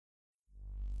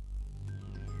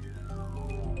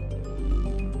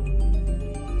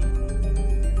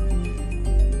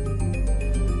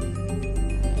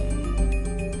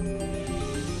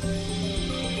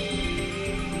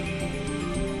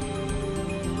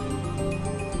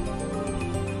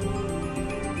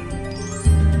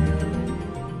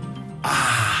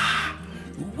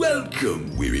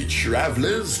Welcome, weary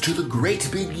travelers, to the great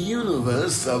big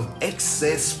universe of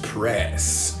Excess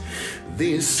Press.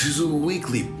 This is a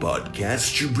weekly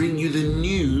podcast to bring you the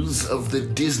news of the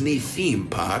Disney theme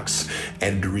parks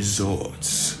and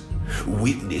resorts.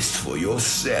 Witness for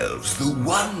yourselves the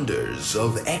wonders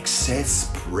of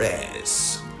Excess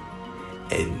Press.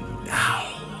 And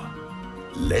now,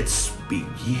 let's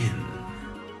begin.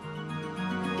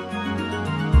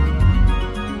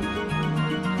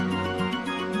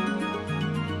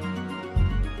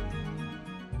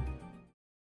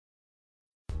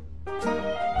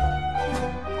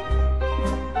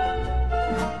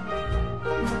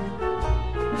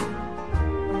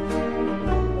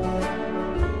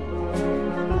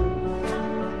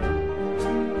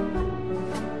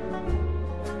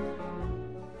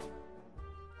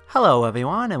 Hello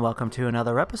everyone, and welcome to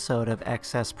another episode of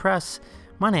Excess Press.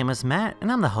 My name is Matt,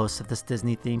 and I'm the host of this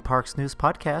Disney Theme Parks News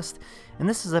podcast, and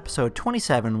this is episode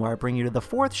 27, where I bring you to the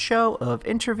fourth show of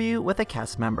Interview with a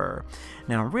Cast Member.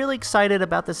 Now, I'm really excited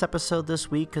about this episode this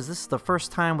week, because this is the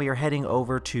first time we are heading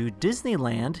over to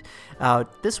Disneyland.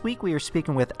 This week we are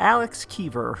speaking with Alex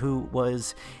Keever, who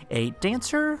was a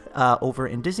dancer over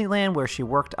in Disneyland, where she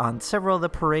worked on several of the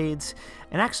parades.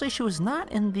 And actually, she was not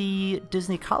in the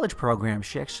Disney College program.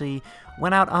 She actually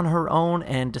went out on her own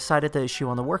and decided that she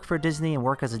wanted to work for Disney and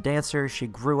work as a dancer. She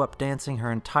grew up dancing her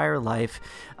entire life.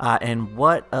 And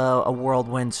what a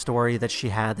whirlwind story that she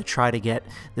had to try to get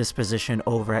this position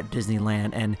over at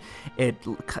Disneyland. And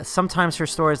sometimes her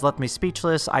stories left me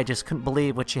speechless. I just couldn't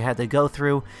believe what she had to go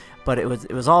through. But it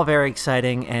was all very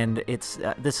exciting, and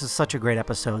this is such a great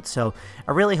episode. So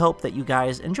I really hope that you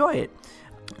guys enjoy it.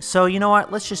 So you know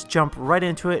what, let's just jump right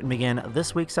into it and begin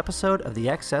this week's episode of the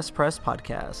Excess Press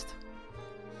podcast.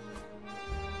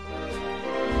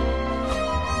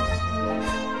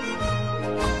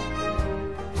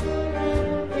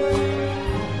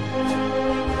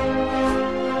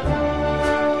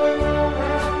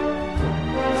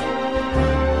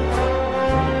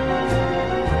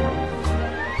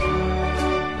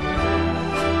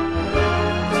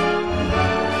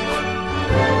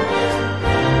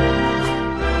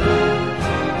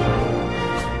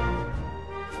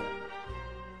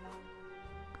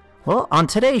 Well, on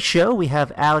today's show, we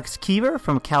have Alex Keever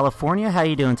from California. How are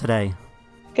you doing today?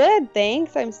 Good,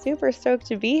 thanks. I'm super stoked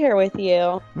to be here with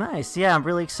you. Nice. Yeah, I'm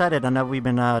really excited. I know we've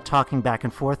been talking back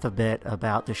and forth a bit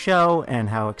about the show and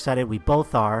how excited we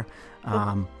both are.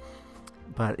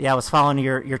 But yeah, I was following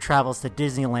your travels to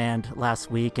Disneyland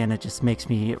last week, and it just makes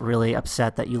me really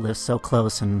upset that you live so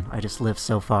close and I just live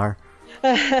so far.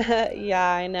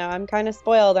 Yeah, I know. I'm kind of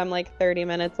spoiled. I'm like 30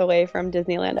 minutes away from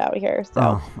Disneyland out here. So.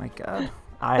 Oh, my God.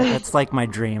 It's like my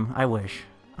dream. I wish.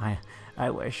 I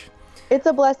wish. It's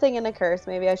a blessing and a curse.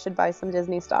 Maybe I should buy some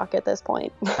Disney stock at this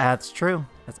point. That's true.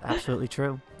 That's absolutely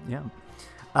true. Yeah.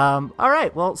 All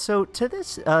right. Well, so to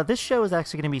this show is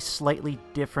actually going to be slightly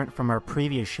different from our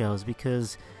previous shows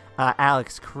because,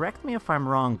 Alex, correct me if I'm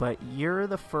wrong, but you're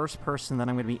the first person that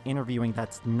I'm going to be interviewing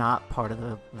that's not part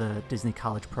of the Disney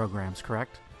College programs,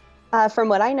 correct? From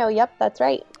what I know, yep, that's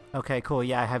right. Okay, cool.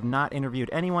 Yeah, I have not interviewed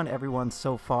anyone. Everyone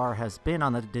so far has been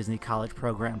on the Disney College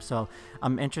program, so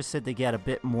I'm interested to get a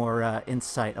bit more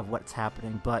insight of what's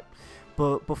happening. But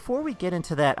before we get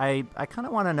into that, I kind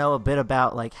of want to know a bit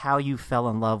about like how you fell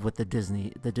in love with the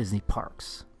Disney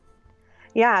parks.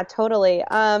 Yeah, totally.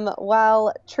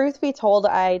 Well, truth be told,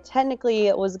 I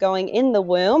technically was going in the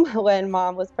womb when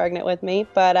Mom was pregnant with me,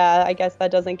 but I guess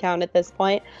that doesn't count at this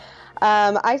point.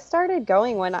 I started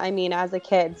going as a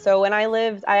kid. So when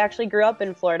I actually grew up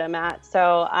in Florida, Matt.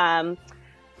 So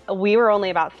we were only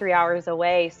about 3 hours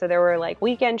away. So there were like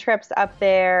weekend trips up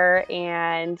there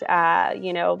and,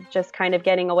 just kind of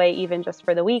getting away even just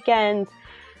for the weekends.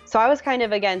 So I was kind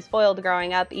of, again, spoiled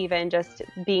growing up, even just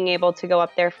being able to go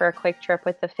up there for a quick trip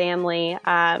with the family.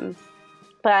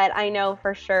 But I know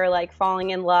for sure, like,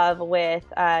 falling in love with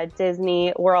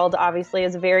Disney World obviously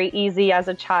is very easy as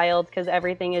a child because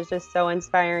everything is just so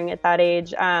inspiring at that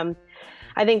age. I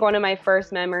think one of my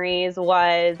first memories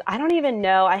was, I don't even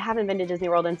know, I haven't been to Disney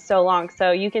World in so long, so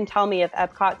you can tell me if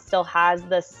Epcot still has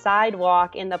the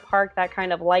sidewalk in the park that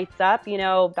kind of lights up. You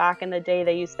know, back in the day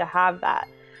they used to have that.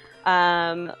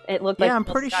 It looked like I'm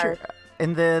pretty sure.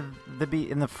 In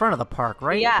the front of the park,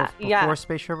 right? Yeah, before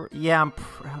Space Shuttle. Yeah,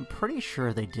 I'm pretty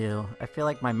sure they do. I feel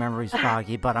like my memory's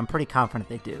foggy, but I'm pretty confident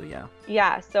they do. Yeah.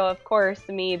 Yeah. So of course,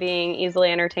 me being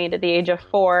easily entertained at the age of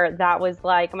 4, that was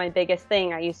like my biggest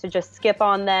thing. I used to just skip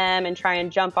on them and try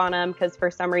and jump on them because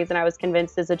for some reason I was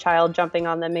convinced as a child jumping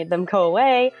on them made them go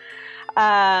away.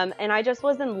 And I just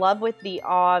was in love with the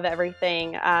awe of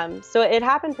everything. So it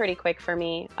happened pretty quick for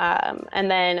me.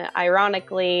 And then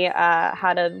ironically,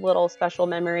 had a little special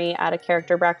memory at a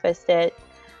character breakfast at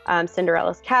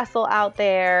Cinderella's castle out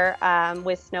there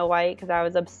with Snow White, because I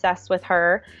was obsessed with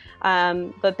her.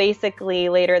 But basically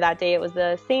later that day, it was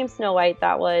the same Snow White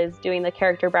that was doing the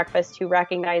character breakfast who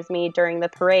recognized me during the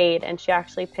parade. And she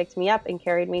actually picked me up and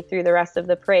carried me through the rest of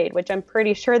the parade, which I'm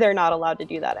pretty sure they're not allowed to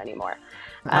do that anymore.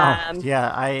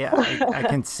 Yeah, I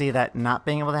can see that not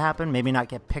being able to happen. Maybe not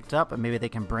get picked up, but maybe they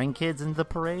can bring kids into the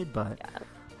parade. But yeah.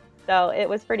 So it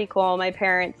was pretty cool. My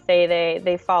parents say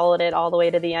they followed it all the way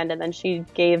to the end, and then she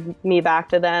gave me back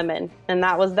to them, and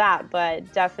that was that.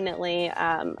 But definitely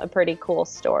a pretty cool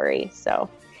story. So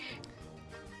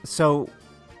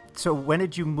when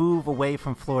did you move away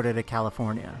from Florida to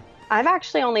California? I've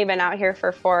actually only been out here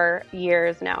for 4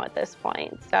 years now at this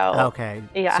point. So okay,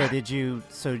 yeah.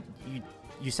 So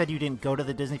you said you didn't go to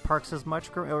the Disney parks as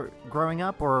much growing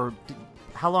up, or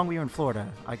how long were you in Florida?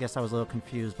 I guess I was a little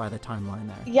confused by the timeline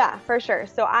there. Yeah, for sure.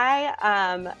 So I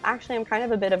actually am kind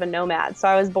of a bit of a nomad. So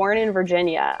I was born in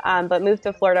Virginia, but moved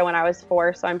to Florida when I was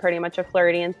 4. So I'm pretty much a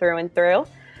Floridian through and through.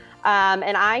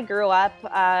 And I grew up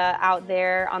out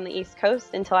there on the East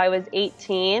Coast until I was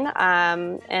 18.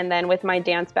 And then with my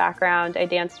dance background, I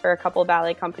danced for a couple of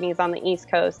ballet companies on the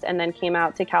East Coast, and then came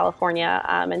out to California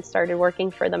and started working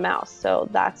for the Mouse. So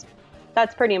that's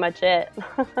pretty much it.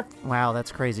 Wow,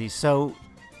 that's crazy. So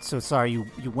sorry,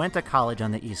 you went to college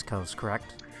on the East Coast,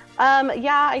 correct?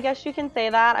 Yeah, I guess you can say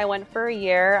that. I went for a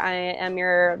year. I am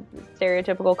your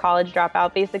stereotypical college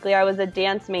dropout. Basically, I was a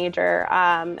dance major,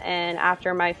 and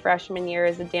after my freshman year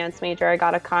as a dance major, I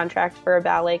got a contract for a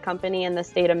ballet company in the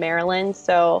state of Maryland.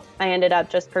 So I ended up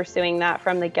just pursuing that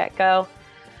from the get-go,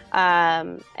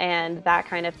 and that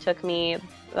kind of took me,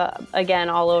 again,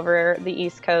 all over the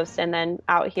East Coast and then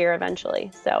out here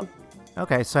eventually. So.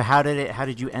 Okay, so how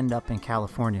did you end up in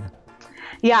California?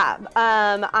 Yeah,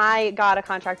 I got a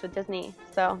contract with Disney,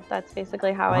 so that's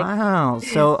basically how Wow.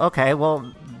 So okay,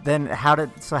 well then how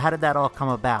did that all come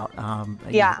about?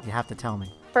 Yeah, you have to tell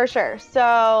me. For sure.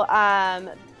 So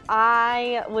I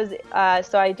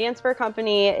danced for a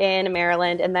company in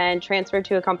Maryland, and then transferred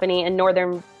to a company in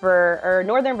Northern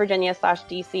Virginia /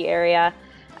 DC area.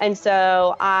 And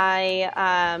so I,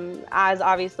 as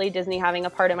obviously Disney having a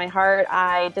part of my heart,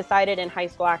 I decided in high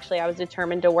school, actually, I was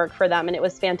determined to work for them. And it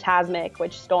was Fantasmic,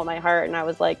 which stole my heart. And I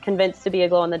was like convinced to be a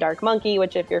glow-in-the-dark monkey,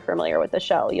 which if you're familiar with the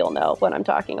show, you'll know what I'm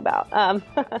talking about.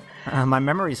 My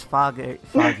memory's foggy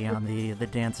on the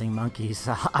dancing monkeys.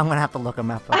 I'm going to have to look them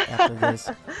up after this.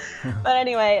 But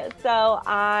anyway, so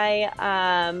I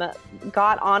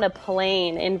got on a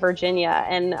plane in Virginia,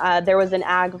 and there was an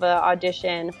AGVA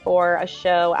audition for a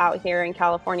show out here in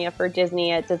California for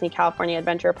Disney at Disney California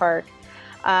Adventure Park.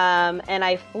 And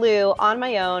I flew on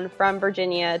my own from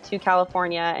Virginia to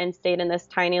California and stayed in this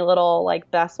tiny little like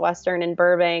Best Western in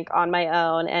Burbank on my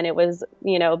own. And it was,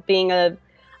 being a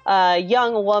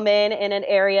young woman in an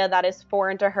area that is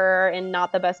foreign to her and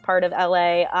not the best part of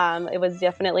LA. It was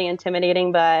definitely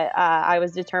intimidating, but I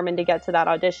was determined to get to that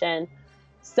audition.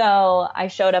 So I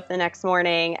showed up the next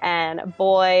morning, and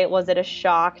boy, was it a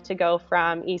shock to go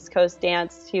from East Coast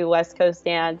dance to West Coast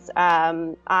dance.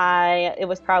 It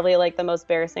was probably like the most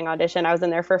embarrassing audition. I was in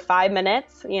there for 5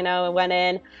 minutes, went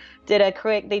in,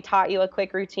 they taught you a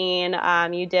quick routine.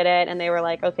 You did it, and they were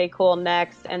like, okay, cool,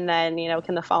 next. And then,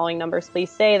 can the following numbers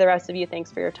please stay? The rest of you,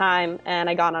 thanks for your time. And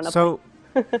I got on a So,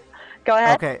 Go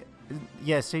ahead. Okay.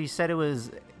 Yeah. So you said it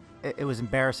was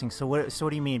embarrassing. So what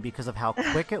do you mean? Because of how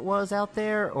quick it was out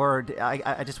there? Or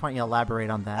I just want you to elaborate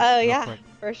on that. Oh, yeah, quick.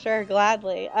 For sure.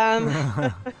 Gladly.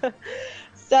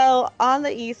 So on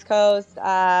the East Coast,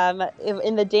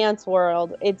 in the dance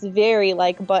world, it's very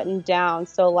like buttoned down.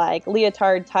 So like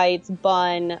leotard tights,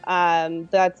 bun,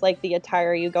 that's like the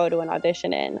attire you go to an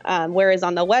audition in. Whereas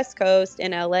on the West Coast,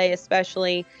 in LA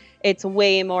especially, it's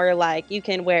way more like you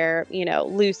can wear,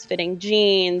 loose fitting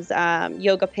jeans,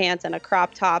 yoga pants, and a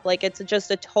crop top. Like it's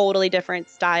just a totally different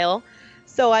style.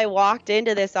 So I walked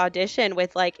into this audition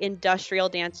with like industrial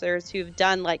dancers who've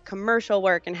done like commercial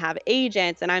work and have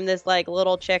agents. And I'm this like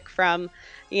little chick from,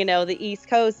 the East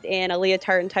Coast in a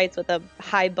leotard and tights with a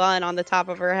high bun on the top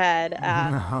of her head.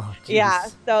 Yeah.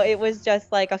 So it was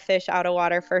just like a fish out of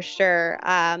water for sure.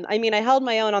 I held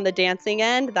my own on the dancing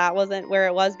end. That wasn't where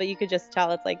it was, but you could just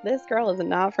tell it's like, this girl is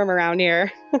not from around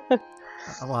here.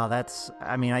 Well,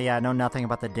 I know nothing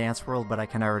about the dance world, but I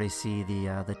can already see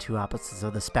the two opposites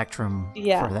of the spectrum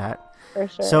for that. For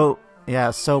sure.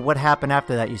 Yeah, so what happened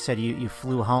after that? You said you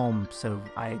flew home, so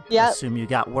I assume you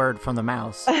got word from the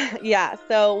mouse. Yeah,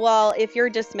 so, well, if you're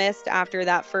dismissed after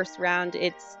that first round,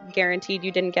 it's guaranteed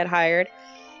you didn't get hired.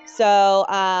 So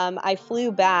I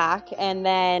flew back and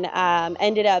then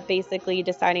ended up basically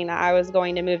deciding that I was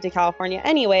going to move to California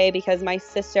anyway because my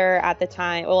sister at the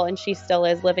time, well, and she still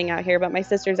is living out here, but my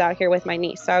sister's out here with my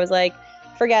niece. So I was like,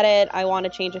 forget it. I want a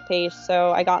change of pace.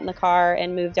 So I got in the car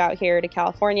and moved out here to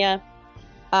California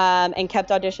and kept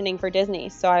auditioning for Disney.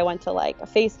 So I went to like a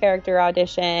face character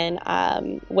audition,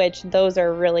 which those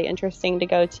are really interesting to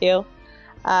go to.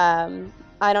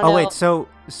 I don't know. Oh, wait, so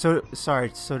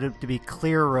sorry. So to be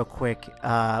clear real quick,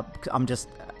 I'm just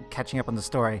catching up on the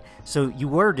story. So you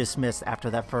were dismissed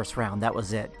after that first round. That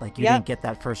was it. Like you didn't get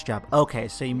that first job. Okay,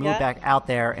 so you moved back out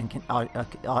there and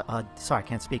sorry, I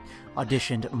can't speak.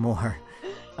 Auditioned more.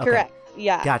 Okay. Correct.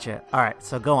 Yeah. Gotcha. All right,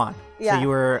 so go on. Yeah. So you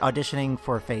were auditioning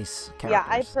for face characters. Yeah,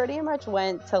 I pretty much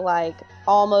went to like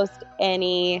almost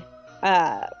any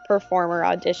performer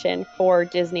audition for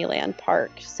Disneyland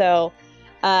Park. So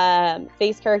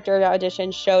face character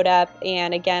audition showed up,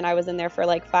 and again I was in there for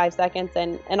like 5 seconds,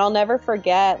 and I'll never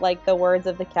forget like the words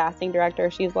of the casting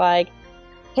director. She's like,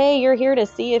 hey, you're here to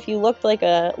see if you look like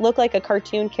a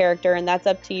cartoon character, and that's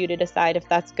up to you to decide if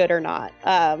that's good or not.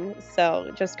 So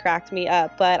it just cracked me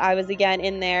up. But I was again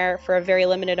in there for a very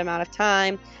limited amount of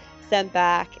time, sent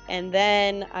back, and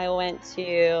then I went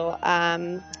to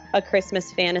a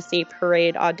Christmas Fantasy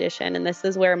Parade audition, and this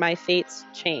is where my fates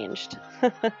changed.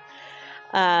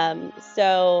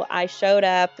 So I showed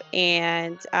up,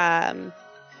 and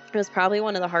it was probably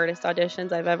one of the hardest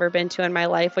auditions I've ever been to in my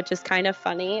life, which is kind of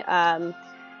funny.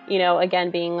 You know,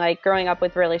 again, being like growing up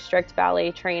with really strict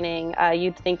ballet training,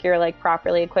 you'd think you're like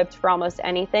properly equipped for almost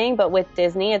anything. But with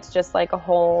Disney, it's just like a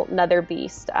whole nother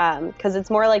beast, because it's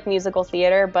more like musical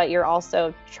theater, but you're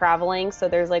also traveling. So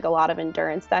there's like a lot of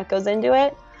endurance that goes into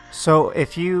it. So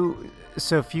if you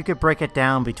could break it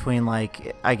down between,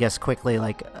 like, I guess quickly,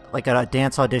 like a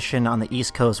dance audition on the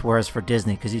East Coast, whereas for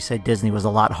Disney, because you said Disney was a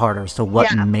lot harder. So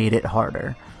what made it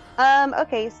harder?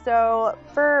 Okay, so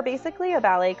for basically a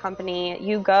ballet company,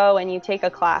 you go and you take a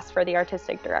class for the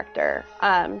artistic director.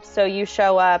 So you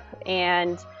show up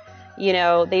and, you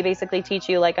know, they basically teach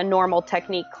you like a normal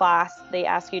technique class. They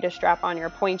ask you to strap on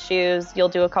your point shoes. You'll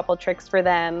do a couple tricks for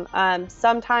them.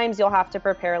 Sometimes you'll have to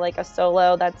prepare like a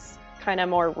solo. That's kind of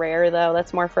more rare though.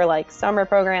 That's more for like summer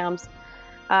programs.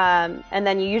 And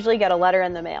then you usually get a letter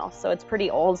in the mail. So it's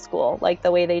pretty old school, like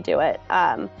the way they do it.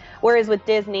 Whereas with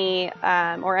Disney,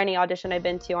 or any audition I've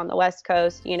been to on the West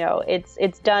Coast, you know,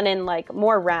 it's done in like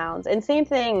more rounds. And same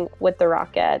thing with the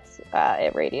Rockettes,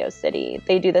 at Radio City.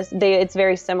 They do this, it's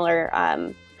very similar,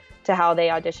 to how they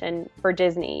audition for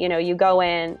Disney. You know, you go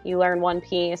in, you learn one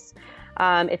piece.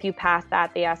 If you pass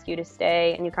that, they ask you to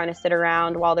stay, and you kind of sit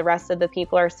around while the rest of the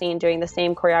people are seen doing the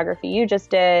same choreography you just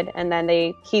did. And then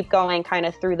they keep going kind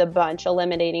of through the bunch,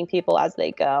 eliminating people as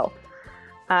they go.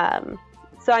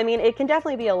 So, I mean, it can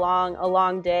definitely be a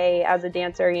long day as a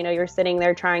dancer. You know, you're sitting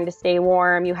there trying to stay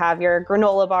warm. You have your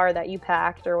granola bar that you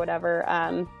packed or whatever,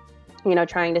 you know,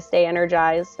 trying to stay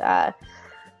energized.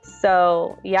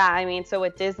 So, yeah, I mean, so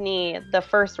with Disney, the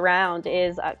first round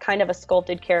is kind of a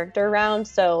sculpted character round.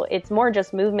 So it's more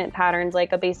just movement patterns,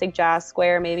 like a basic jazz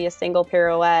square, maybe a single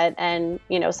pirouette, and,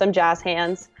 you know, some jazz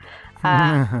hands.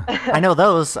 I know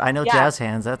those. I know jazz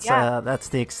hands. That's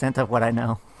the extent of what I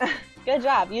know. Good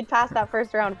job. You'd pass that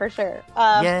first round for sure.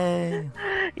 Yay.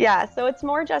 Yeah, so it's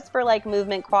more just for like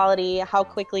movement quality, how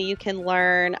quickly you can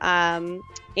learn,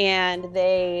 and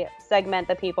they segment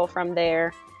the people from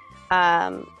there.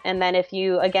 And then if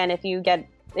you get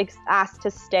asked to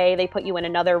stay, they put you in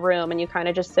another room and you kind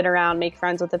of just sit around, make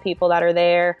friends with the people that are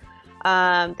there.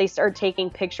 They start taking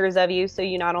pictures of you. So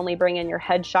you not only bring in your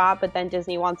headshot, but then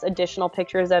Disney wants additional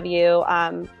pictures of you,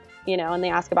 you know, and they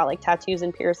ask about like tattoos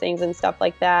and piercings and stuff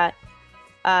like that.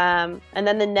 And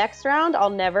then the next round,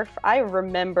 I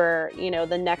remember, you know,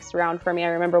 the next round for me, I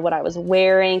remember what I was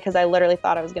wearing, because I literally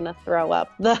thought I was going to throw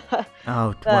up.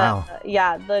 Wow.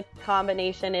 Yeah, the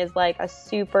combination is like a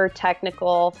super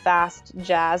technical, fast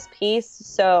jazz piece.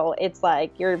 So it's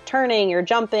like you're turning, you're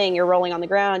jumping, you're rolling on the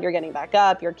ground, you're getting back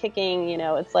up, you're kicking, you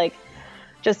know, it's like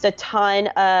just a ton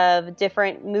of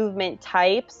different movement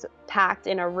types packed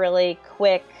in a really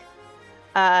quick,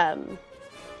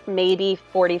 maybe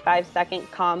 45-second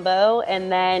combo.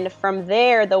 And then from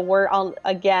there,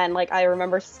 again, like I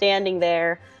remember standing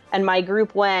there and my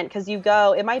group went, because you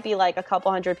go, it might be like a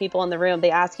couple hundred people in the room.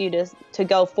 They ask you to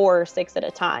go 4 or 6 at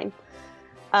a time.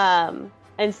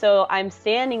 And so I'm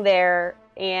standing there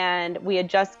and we had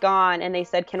just gone, and they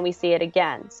said, can we see it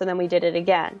again? So then we did it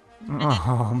again.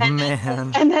 Oh,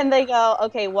 man. And then they go,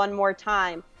 okay, one more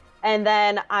time. And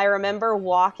then I remember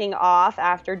walking off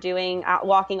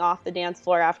the dance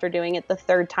floor after doing it the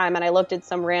third time. And I looked at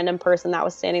some random person that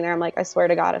was standing there. I'm like, I swear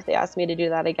to God, if they asked me to do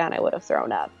that again, I would have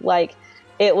thrown up. Like,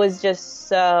 it was just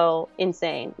so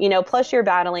insane, you know, plus you're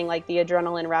battling like the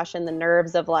adrenaline rush and the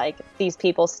nerves of like these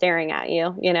people staring at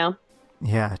you, you know?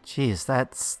 Yeah, geez,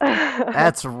 that's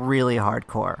really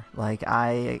hardcore. Like,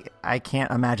 I can't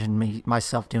imagine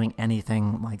myself doing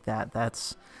anything like that.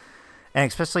 And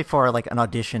especially for like an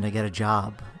audition to get a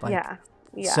job. Like,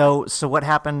 yeah. So what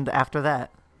happened after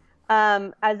that?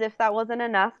 As if that wasn't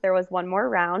enough, there was one more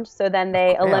round. So then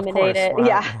they eliminated.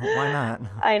 Why not?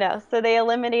 I know. So they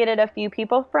eliminated a few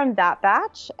people from that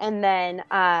batch, and then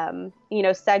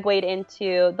segued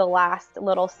into the last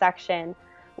little section,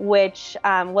 which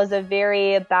was a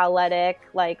very balletic,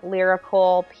 like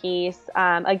lyrical piece.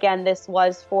 Again, this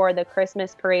was for the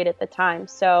Christmas parade at the time,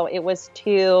 so it was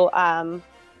to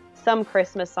some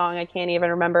Christmas song, I can't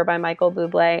even remember, by Michael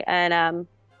Bublé. And,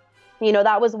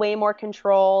 that was way more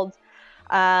controlled,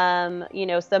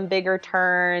 some bigger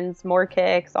turns, more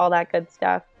kicks, all that good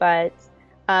stuff. But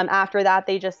after that,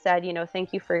 they just said,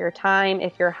 thank you for your time.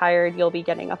 If you're hired, you'll be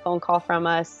getting a phone call from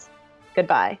us.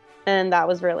 Goodbye. And that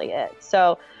was really it.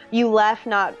 So you left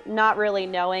not really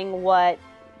knowing what,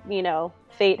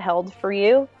 fate held for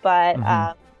you,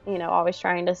 but, always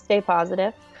trying to stay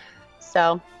positive.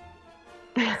 So...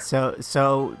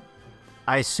 So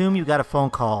I assume you got a phone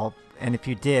call, and if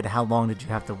you did, how long did you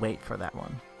have to wait for that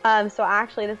one? So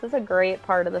actually, this is a great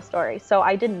part of the story. So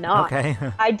I did not. Okay.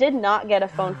 I did not get a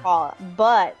phone call,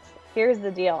 but here's the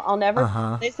deal. I'll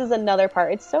never. This is another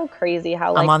part. It's so crazy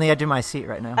how I'm on the edge of my seat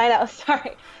right now. I know.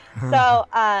 Sorry. So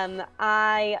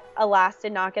I, alas,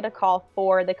 did not get a call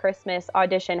for the Christmas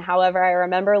audition. However, I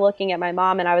remember looking at my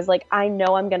mom, and I was like, I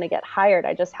know I'm going to get hired.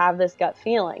 I just have this gut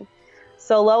feeling.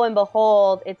 So lo and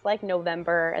behold, it's like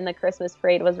November, and the Christmas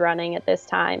parade was running at this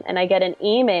time. And I get an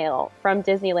email from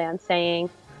Disneyland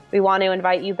saying, we want to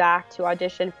invite you back to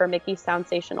audition for Mickey's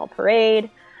Soundsational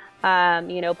Parade.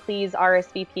 Please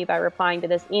RSVP by replying to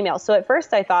this email. So at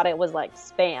first I thought it was like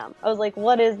spam. I was like,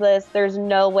 what is this? There's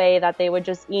no way that they would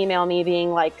just email me being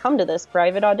like, come to this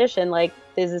private audition. Like,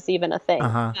 is this even a thing?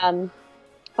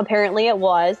 Apparently it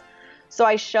was. So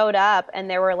I showed up, and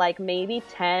there were like maybe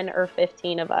 10 or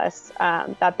 15 of us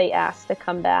that they asked to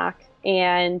come back.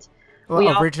 And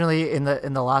originally in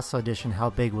the last audition, how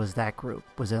big was that group?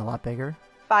 Was it a lot bigger?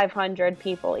 500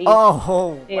 people each.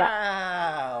 Oh, yeah.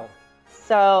 Wow.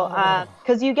 So,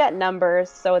 because you get numbers,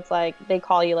 so it's like they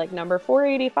call you like number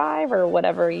 485 or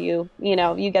whatever. You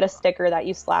get a sticker that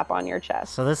you slap on your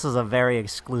chest. So this is a very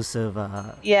exclusive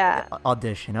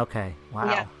audition. Okay. Wow.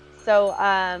 Yeah. So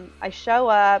I show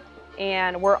up,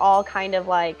 and we're all kind of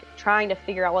like trying to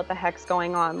figure out what the heck's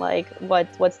going on. Like,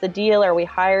 what's the deal? Are we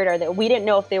hired? We didn't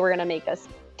know if they were going to make us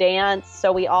dance.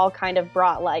 So we all kind of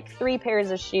brought like 3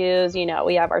 pairs of shoes. We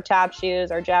have our tap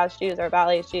shoes, our jazz shoes, our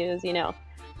ballet shoes,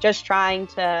 just trying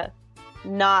to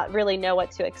not really know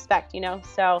what to expect,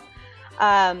 So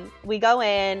we go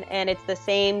in, and it's the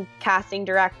same casting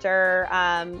director.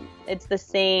 It's the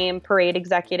same parade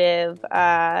executive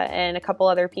and a couple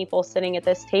other people sitting at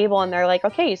this table. And they're like,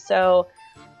 okay, so,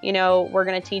 we're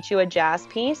going to teach you a jazz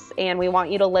piece, and we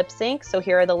want you to lip sync. So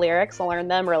here are the lyrics. I'll learn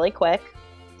them really quick.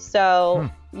 So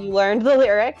you learned the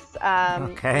lyrics.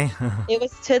 Okay. It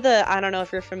was to I don't know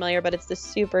if you're familiar, but it's the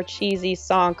super cheesy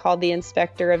song called The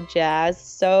Inspector of Jazz.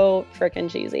 So freaking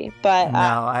cheesy. But no,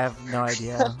 I have no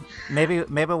idea. Maybe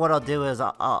what I'll do is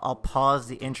I'll pause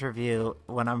the interview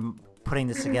when I'm putting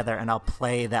this together, and I'll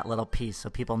play that little piece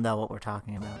so people know what we're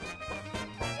talking about.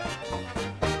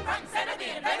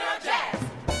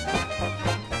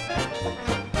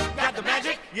 Got the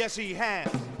magic? Yes, he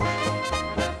has.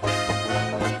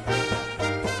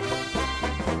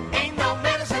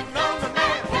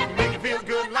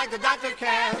 Like the doctor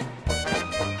can.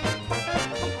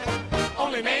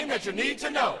 Only name that you need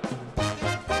to know.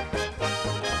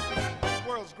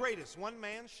 World's greatest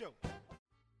one-man show.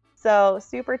 So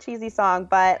super cheesy song,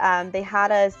 but they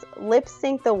had us lip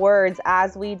sync the words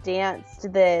as we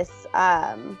danced this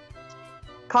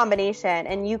combination,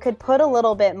 and you could put a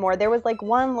little bit more. There was like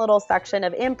one little section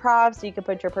of improv, so you could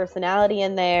put your personality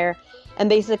in there, and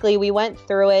basically we went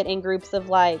through it in groups of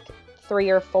like 3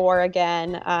 or 4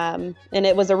 again, and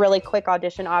it was a really quick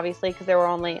audition, obviously, because there were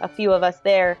only a few of us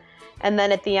there. And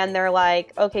then at the end, they're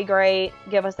like, "Okay, great,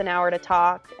 give us an hour to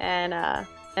talk, and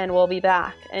we'll be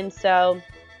back." And so,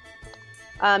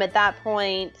 at that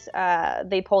point,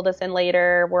 they pulled us in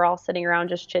later. We're all sitting around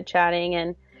just chit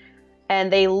chatting,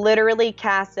 And they literally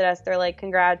casted us. They're like,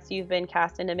 congrats, you've been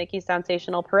cast into Mickey's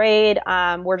Sensational Parade.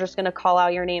 We're just going to call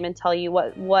out your name and tell you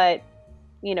what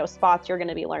spots you're going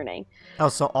to be learning. Oh,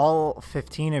 so all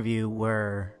 15 of you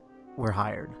were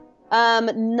hired.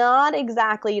 Not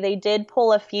exactly. They did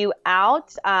pull a few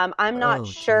out. I'm not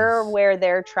sure where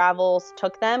their travels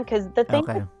took them, because the thing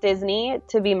with Disney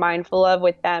to be mindful of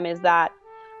with them is that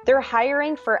they're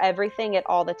hiring for everything at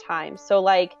all the time. So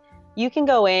like you can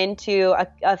go into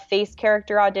a face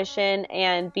character audition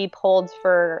and be pulled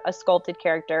for a sculpted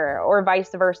character, or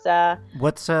vice versa.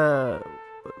 What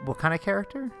kind of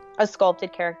character? A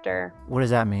sculpted character. What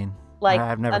does that mean? Like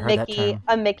I've never heard that term.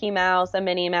 A Mickey Mouse, a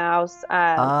Minnie Mouse.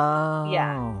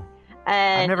 Yeah.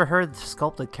 And I've never heard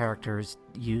sculpted characters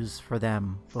used for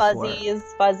them before.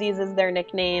 Fuzzies is their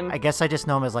nickname. I guess I just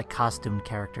know them as like costumed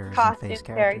characters. Costume and face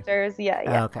characters,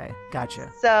 yeah. Okay,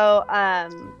 gotcha. So,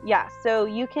 so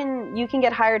you can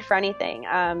get hired for anything.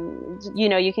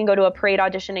 You can go to a parade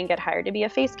audition and get hired to be a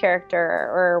face character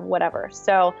or whatever.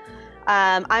 So,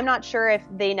 I'm not sure if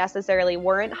they necessarily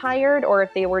weren't hired or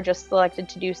if they were just selected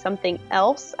to do something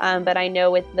else. But I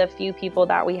know with the few people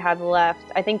that we had left,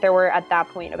 I think there were at that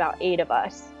point about 8 of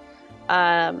us.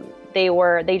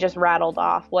 They just rattled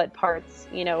off what parts,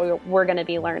 we're going to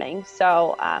be learning.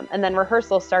 So, and then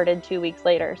rehearsal started 2 weeks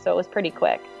later. So it was pretty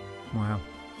quick. Wow.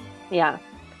 Yeah.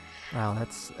 Wow.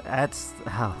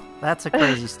 That's a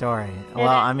crazy story. Well,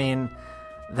 I mean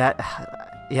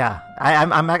yeah,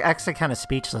 I'm actually kind of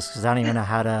speechless because I don't even know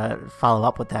how to follow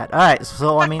up with that. All right,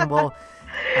 so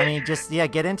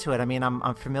get into it. I mean,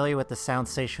 I'm familiar with the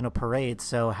Soundsational Parade.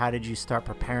 So how did you start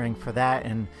preparing for that,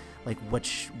 and like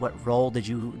what role did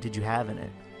you have in it?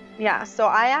 Yeah, so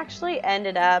I actually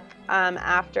ended up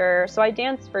so I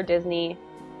danced for Disney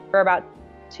for about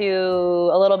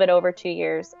a little bit over 2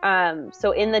 years.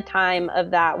 So in the time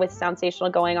of that with Soundsational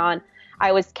going on,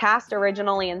 I was cast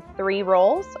originally in 3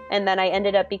 roles, and then I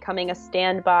ended up becoming a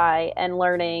standby and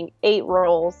learning 8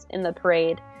 roles in the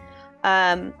parade.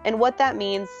 And what that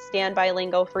means, standby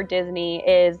lingo for Disney,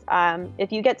 is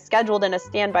if you get scheduled in a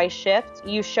standby shift,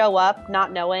 you show up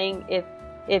not knowing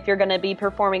if you're going to be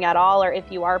performing at all, or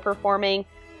if you are performing,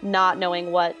 not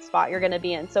knowing what spot you're going to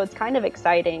be in. So it's kind of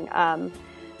exciting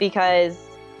because,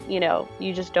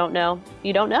 you just don't know.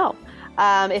 You don't know.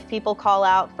 If people call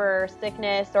out for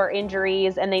sickness or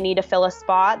injuries and they need to fill a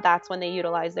spot, that's when they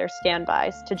utilize their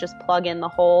standbys to just plug in the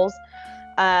holes.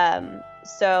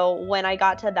 So when I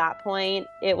got to that point,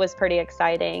 it was pretty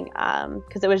exciting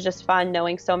because it was just fun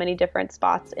knowing so many different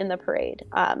spots in the parade.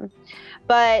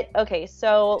 But okay,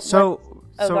 so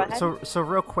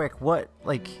real quick, what,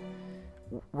 like,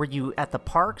 were you at the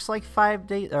parks like 5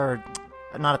 days, or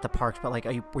not at the parks, but like,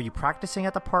 were you practicing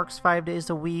at the parks 5 days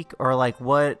a week, or like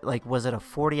what? Like, was it a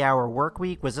 40-hour work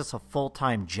week? Was this a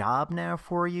full-time job now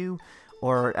for you,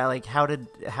 or like how did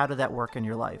that work in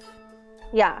your life?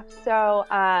 Yeah. So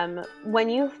when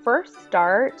you first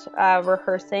start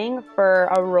rehearsing for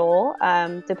a role,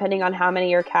 depending on how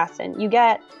many you're cast in, you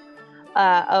get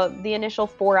the initial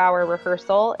 4-hour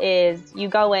rehearsal is you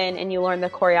go in and you learn the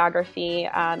choreography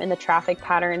and the traffic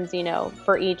patterns,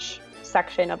 for each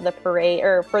section of the parade,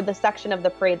 or for the section of the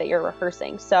parade that you're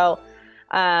rehearsing. So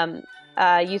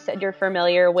you said you're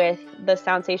familiar with the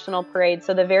Soundsational Parade.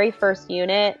 So the very first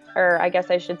unit, or I guess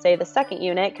I should say the second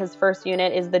unit, because first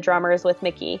unit is the drummers with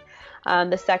Mickey.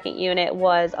 The second unit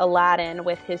was Aladdin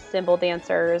with his cymbal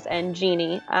dancers and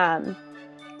Genie.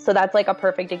 So that's like a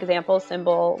perfect example.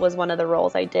 Cymbal was one of the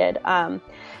roles I did.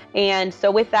 And so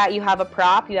with that, you have a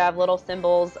prop. You have little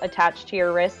cymbals attached to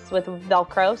your wrists with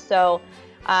Velcro. So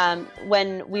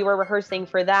when we were rehearsing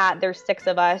for that, there's 6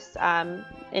 of us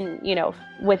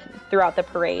throughout the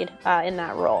parade in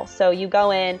that role. So you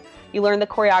go in, you learn the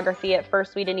choreography. At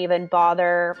first, we didn't even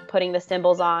bother putting the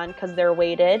cymbals on because they're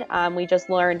weighted. We just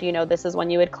learned, this is when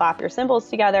you would clap your cymbals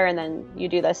together, and then you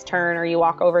do this turn, or you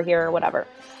walk over here, or whatever.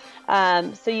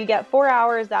 So you get 4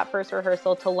 hours that first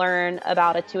rehearsal to learn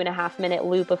about a 2.5-minute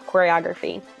loop of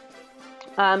choreography.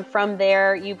 From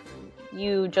there,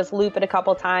 you just loop it a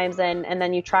couple times, and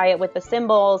then you try it with the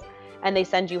cymbals, and they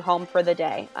send you home for the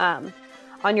day.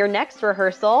 On your next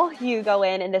rehearsal, you go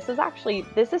in, and this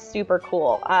is super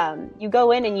cool. You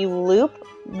go in and you loop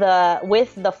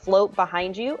with the float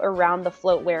behind you around the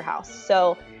float warehouse.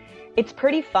 So it's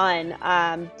pretty fun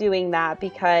doing that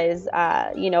because,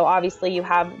 obviously you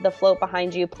have the float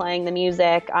behind you playing the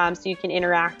music, so you can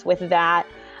interact with that.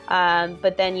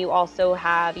 But then you also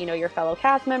have, your fellow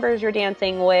cast members you're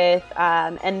dancing with.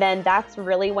 And then that's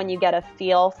really when you get a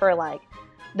feel for like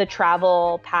the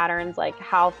travel patterns, like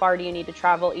how far do you need to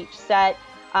travel each set,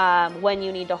 when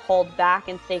you need to hold back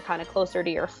and stay kind of closer to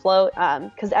your float,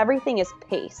 because everything is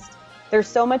paced. there's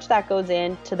so much that goes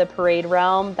into the parade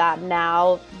realm that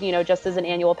now, just as an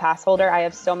annual pass holder, I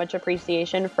have so much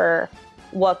appreciation for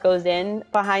what goes in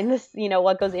behind this,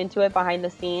 what goes into it behind the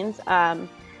scenes.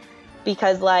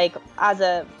 Because like as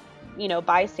a,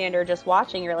 bystander just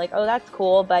watching, you're like, oh, that's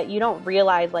cool. But you don't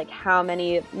realize like how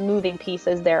many moving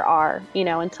pieces there are,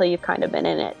 until you've kind of been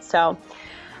in it. So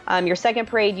your second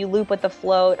parade, you loop with the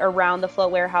float around the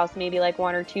float warehouse, maybe like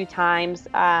 1 or 2 times.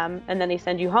 And then they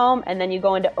send you home, and then you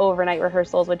go into overnight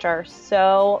rehearsals, which are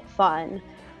so fun.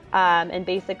 And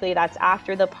basically that's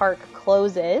after the park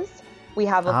closes. We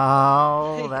have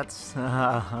that's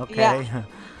okay. Yeah.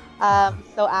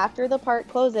 So after the park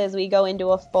closes, we go into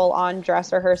a full-on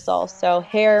dress rehearsal. So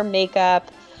hair,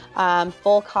 makeup,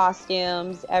 full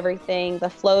costumes, everything. The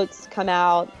floats come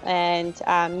out, and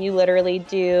you literally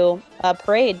do a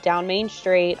parade down Main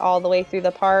Street all the way through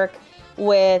the park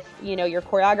with, your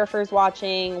choreographers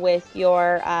watching, with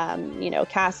your,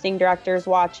 casting directors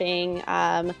watching.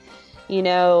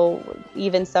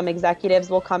 Even some executives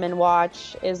will come and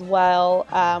watch as well,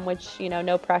 which,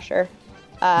 no pressure.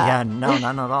 Yeah, no,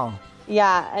 none at all.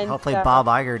 Yeah. And hopefully Bob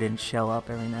Iger didn't show up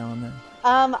every now and then.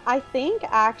 I think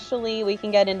actually we can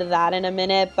get into that in a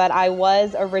minute, but I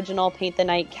was original Paint the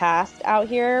Night cast out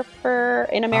here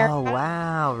in America. Oh,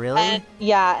 wow. Really?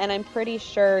 And I'm pretty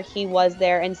sure he was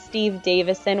there, and Steve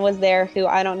Davison was there, who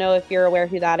I don't know if you're aware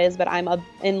who that is, but I'm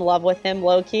in love with him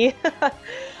low-key.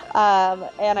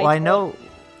 I know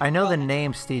the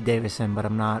name Steve Davison, but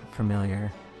I'm not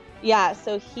familiar. Yeah,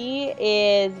 so he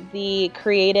is the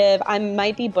creative, I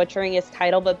might be butchering his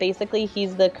title, but basically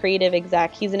he's the creative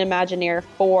exec. He's an Imagineer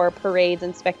for parades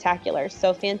and spectaculars.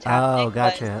 So Fantastic. Oh,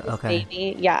 gotcha. Okay.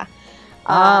 Baby. Yeah.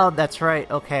 That's right.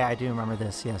 Okay, I do remember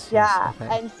this. Yes. Yeah,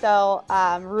 okay. And so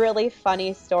really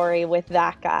funny story with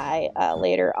that guy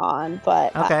later on.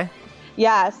 But okay.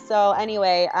 Yeah. So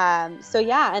anyway,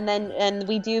 and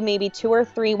we do maybe 2 or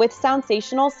 3 with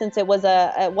Soundsational, since it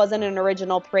wasn't an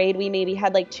original parade. We maybe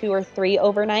had like 2 or 3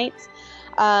 overnights,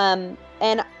 and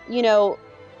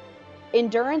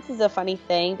endurance is a funny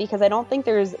thing, because I don't think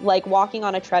there's like walking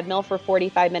on a treadmill for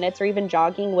 45 minutes or even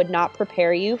jogging would not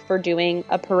prepare you for doing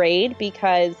a parade,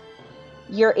 because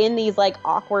you're in these like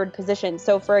awkward positions.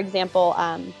 So for example,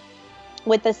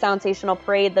 with the Soundsational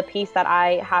parade, the piece that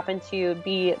I happened to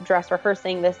be dress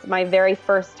rehearsing, this my very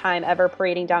first time ever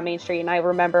parading down Main Street, and I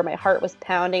remember my heart was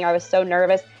pounding. I was so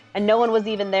nervous, and no one was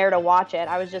even there to watch it.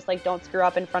 I was just like, don't screw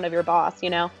up in front of your boss,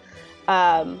 and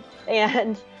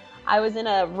I was in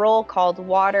a role called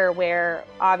Water, where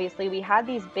obviously we had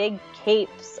these big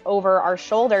capes over our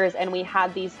shoulders, and we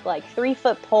had these like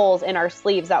 3-foot poles in our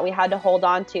sleeves that we had to hold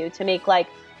on to make like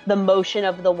the motion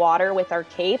of the water with our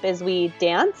cape as we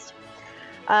danced.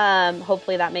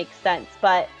 Hopefully that makes sense,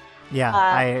 but yeah,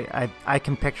 I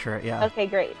can picture it. Yeah. Okay,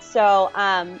 great. So,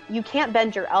 you can't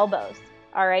bend your elbows.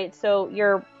 All right. So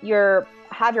you're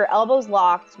have your elbows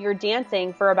locked. You're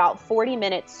dancing for about 40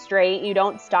 minutes straight. You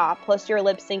don't stop. Plus you're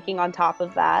lip syncing on top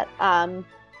of that. And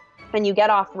you get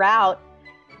off route,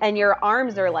 and your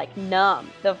arms are like numb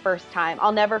the first time.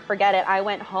 I'll never forget it. I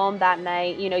went home that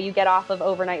night. You get off of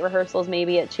overnight rehearsals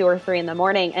maybe at 2 or 3 in the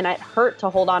morning, and it hurt to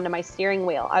hold on to my steering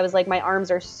wheel. I was like, my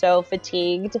arms are so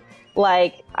fatigued.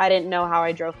 Like, I didn't know how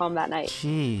I drove home that night.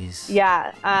 Jeez.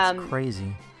 Yeah. That's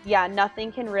crazy. Yeah,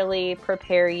 nothing can really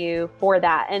prepare you for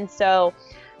that. And so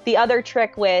the other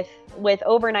trick with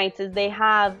overnights is they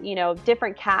have,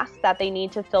 different casts that they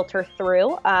need to filter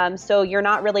through. So you're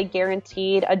not really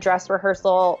guaranteed a dress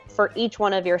rehearsal for each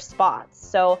one of your spots.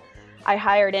 So I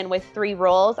hired in with 3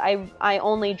 roles. I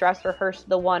only dress rehearsed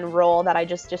the one role that I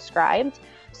just described.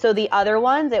 So the other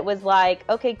ones, it was like,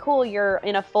 okay, cool. You're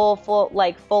in a full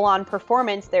on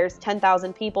performance. There's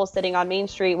 10,000 people sitting on Main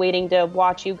Street waiting to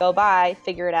watch you go by.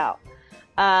 Figure it out.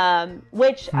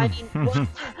 Which, I mean,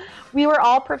 we were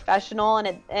all professional,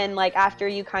 and like after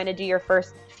you kind of do your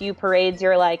first few parades,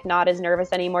 you're like not as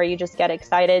nervous anymore. You just get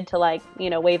excited to like,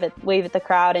 wave at the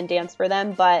crowd and dance for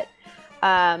them. But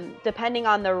depending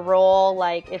on the role,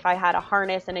 like if I had a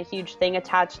harness and a huge thing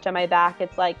attached to my back,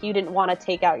 it's like you didn't want to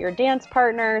take out your dance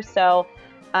partner. So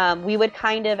we would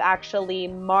kind of actually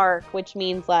mark, which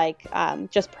means like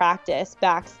just practice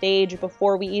backstage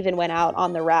before we even went out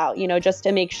on the route, just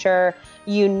to make sure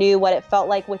you knew what it felt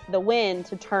like with the wind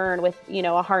to turn with,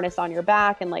 a harness on your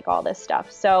back and like all this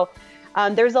stuff. So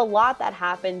there's a lot that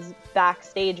happens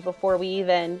backstage before we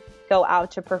even go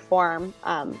out to perform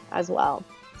as well.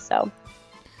 So.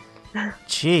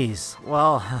 Jeez.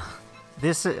 Well,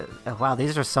 these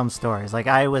are some stories. Like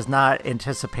I was not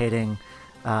anticipating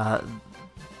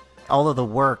all of the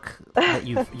work that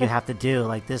you have to do.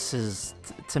 Like this is,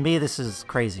 to me, this is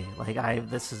crazy. Like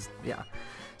yeah.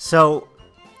 So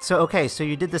So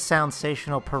you did the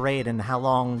Soundsational parade, and how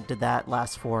long did that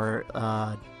last for?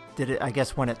 Did it, I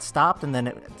guess, when it stopped, and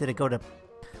then did it go to?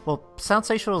 Well,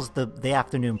 Soundsational is the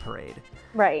afternoon parade.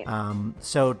 Right.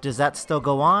 So does that still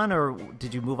go on, or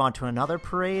did you move on to another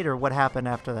parade, or what happened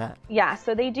after that? Yeah,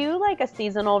 so they do like a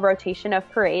seasonal rotation of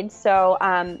parades. So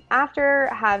after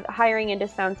hiring into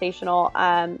Soundsational,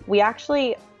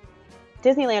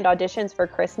 Disneyland auditions for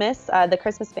Christmas, the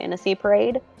Christmas Fantasy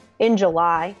Parade in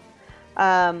July.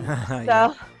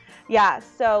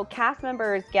 So cast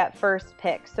members get first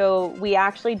pick. So we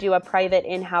actually do a private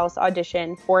in-house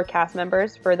audition for cast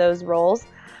members for those roles.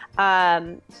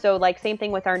 So like same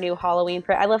thing with our new Halloween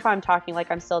parade. I love how I'm talking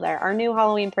like I'm still there. Our new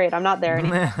Halloween parade, I'm not there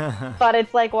anymore. But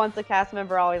it's like once a cast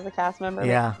member, always a cast member.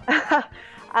 Yeah.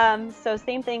 So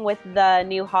same thing with the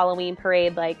new Halloween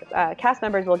parade, like cast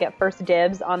members will get first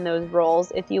dibs on those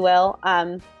roles, if you will.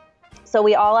 So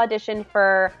we all auditioned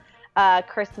for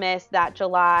Christmas that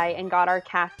July and got our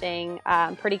casting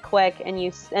pretty quick, and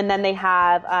then they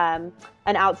have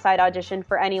an outside audition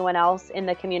for anyone else in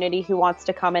the community who wants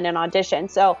to come in and audition.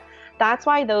 So that's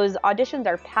why those auditions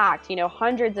are packed. You know,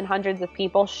 hundreds and hundreds of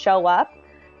people show up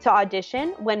to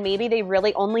audition when maybe they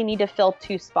really only need to fill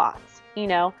 2 spots, you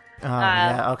know.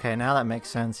 Yeah, okay, now that makes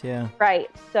sense, yeah. Right,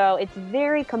 so it's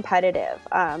very competitive,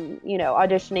 you know,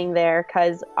 auditioning there,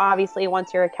 because obviously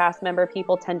once you're a cast member,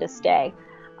 people tend to stay.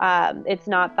 It's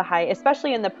not the high,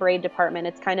 especially in the parade department,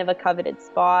 it's kind of a coveted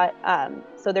spot,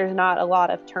 so there's not a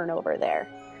lot of turnover there.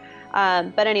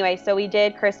 But anyway, so we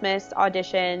did Christmas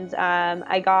auditions.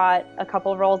 I got a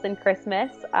couple roles in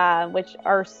Christmas, which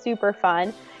are super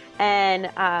fun. And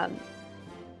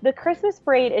the Christmas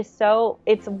parade is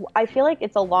I feel like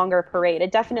it's a longer parade.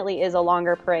 It definitely is a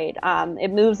longer parade.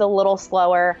 It moves a little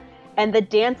slower. And the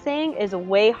dancing is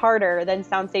way harder than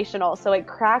Soundsational. So it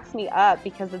cracks me up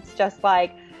because it's just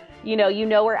like, you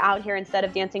know, we're out here, instead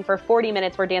of dancing for 40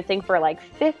 minutes, we're dancing for like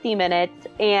 50 minutes,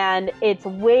 and it's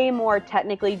way more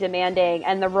technically demanding.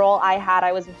 And the role I had,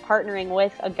 I was partnering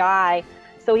with a guy,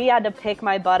 so he had to pick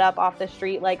my butt up off the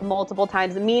street like multiple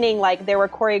times, meaning like there were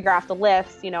choreographed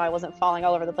lifts, you know, I wasn't falling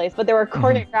all over the place, but there were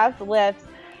choreographed lifts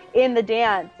in the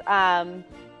dance.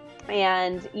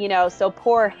 And, you know, so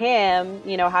poor him,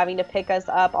 you know, having to pick us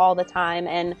up all the time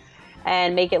and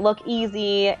make it look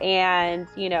easy. And,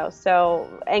 you know,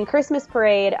 and Christmas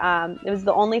parade, it was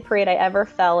the only parade I ever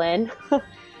fell in.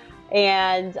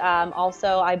 And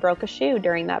also I broke a shoe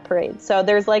during that parade. So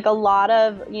there's like a lot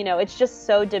of, you know, it's just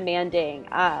so demanding,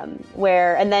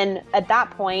 and then at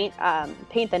that point,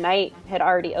 Paint the Night had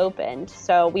already opened.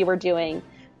 So we were doing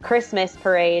Christmas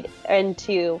parade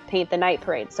into Paint the Night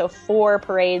parade. So 4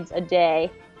 parades a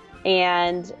day.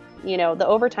 And, you know, the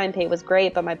overtime pay was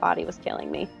great, but my body was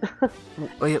killing me.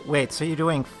 Wait, so you're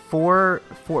doing four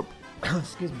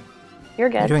excuse me. You're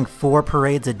good. You're doing 4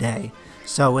 parades a day.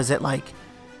 So is it like,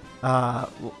 well,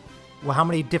 how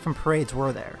many different parades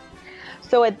were there?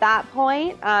 So at that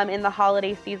point, in the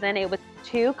holiday season, it was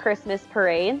 2 Christmas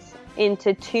parades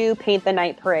into 2 Paint the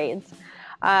Night parades.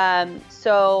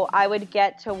 So I would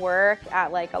get to work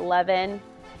at like 11,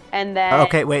 and then...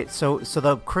 Okay, wait, so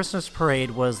the Christmas parade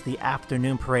was the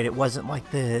afternoon parade. It wasn't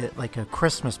like a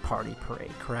Christmas party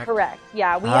parade, correct? Correct,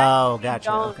 yeah.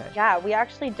 Gotcha, okay. Yeah, we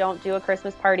actually don't do a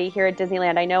Christmas party here at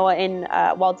Disneyland. I know in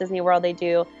Walt Disney World they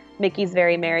do Mickey's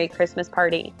Very Merry Christmas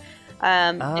Party.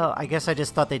 I guess I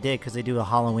just thought they did because they do a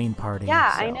Halloween party.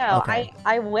 Yeah, so, I know. Okay.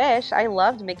 I wish. I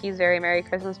loved Mickey's Very Merry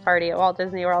Christmas Party at Walt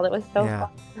Disney World. It was so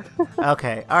fun.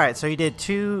 Okay, all right. So you did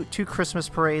two Christmas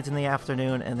parades in the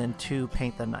afternoon and then 2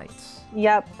 Paint the Nights.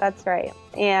 Yep, that's right.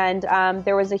 And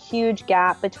there was a huge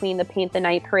gap between the Paint the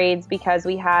Night parades because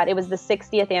it was the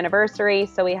 60th anniversary.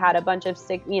 So we had a bunch of,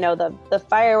 the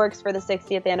fireworks for the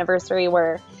 60th anniversary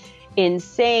were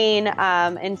insane.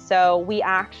 And so we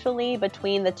actually,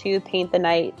 between the 2 Paint the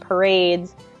Night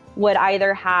parades, would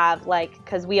either have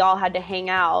because we all had to hang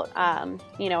out,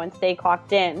 and stay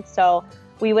clocked in. So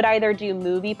we would either do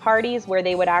movie parties where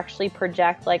they would actually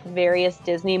project various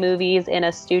Disney movies in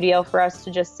a studio for us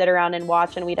to just sit around and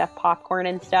watch, and we'd have popcorn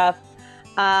and stuff.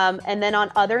 And then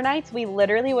on other nights, we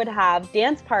literally would have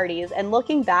dance parties. And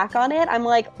looking back on it, I'm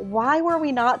like, why were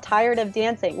we not tired of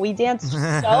dancing? We danced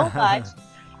so much.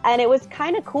 And it was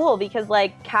kind of cool because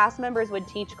cast members would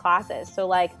teach classes.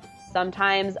 So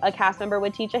sometimes a cast member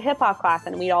would teach a hip hop class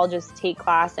and we'd all just take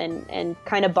class and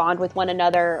kind of bond with one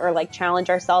another or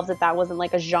challenge ourselves if that wasn't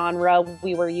a genre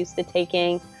we were used to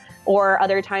taking. Or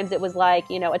other times it was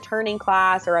a turning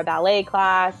class or a ballet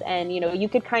class, and you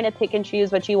could kind of pick and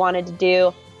choose what you wanted to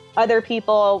do. Other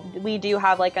people, we do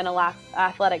have an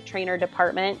athletic trainer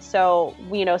department. So,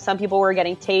 some people were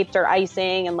getting taped or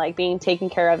icing and being taken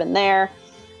care of in there.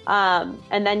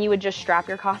 And then you would just strap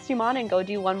your costume on and go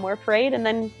do one more parade and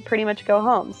then pretty much go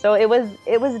home. So it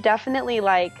was definitely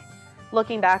like,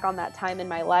 looking back on that time in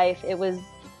my life, it was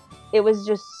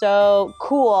just so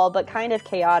cool, but kind of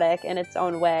chaotic in its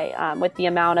own way, with the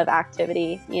amount of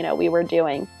activity, we were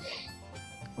doing.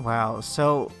 Wow.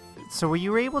 So were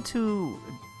you able to,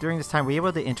 during this time, were you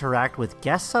able to interact with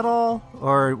guests at all?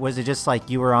 Or was it just like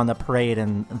you were on the parade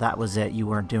and that was it? You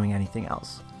weren't doing anything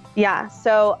else? Yeah.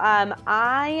 So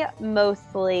I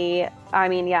mostly, I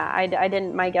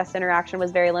didn't, my guest interaction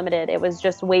was very limited. It was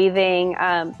just waving,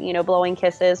 blowing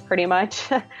kisses pretty much.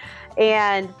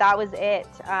 And that was it.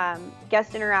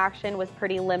 Guest interaction was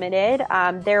pretty limited.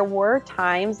 There were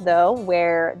times, though,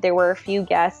 where there were a few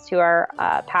guests who are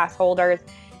pass holders,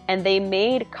 and they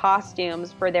made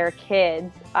costumes for their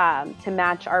kids to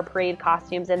match our parade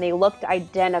costumes, and they looked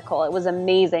identical. It was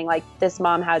amazing. Like, this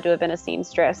mom had to have been a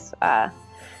seamstress.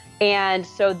 And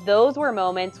so those were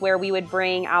moments where we would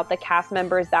bring out the cast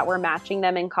members that were matching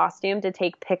them in costume to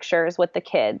take pictures with the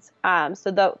kids.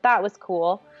 So that was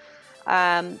cool.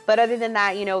 But other than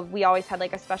that, we always had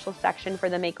like a special section for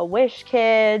the Make-A-Wish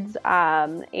kids.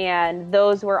 And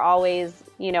those were always,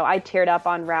 I teared up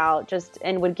en route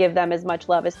and would give them as much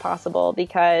love as possible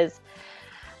because,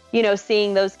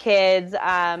 seeing those kids,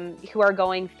 who are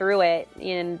going through it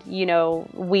and,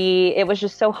 it was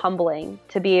just so humbling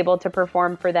to be able to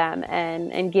perform for them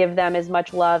and give them as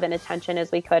much love and attention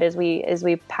as we could as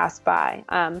we passed by.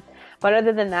 But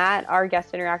other than that, our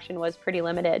guest interaction was pretty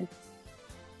limited.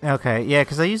 Okay, yeah,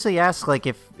 because I usually ask, like,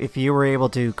 if you were able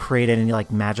to create any,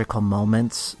 like, magical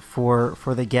moments for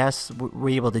the guests, were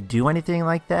you able to do anything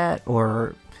like that?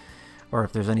 Or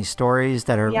if there's any stories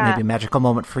that are maybe a magical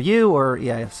moment for you, or,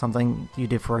 something you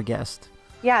did for a guest.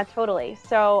 Yeah, totally.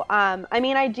 So,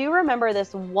 I do remember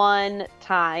this one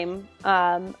time,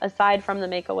 aside from the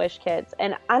Make-A-Wish kids,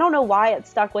 and I don't know why it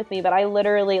stuck with me, but I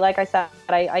literally, like I said,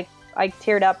 I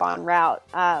teared up en route,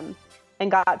 and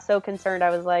got so concerned.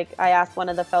 I was like, I asked one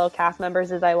of the fellow cast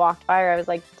members as I walked by her, I was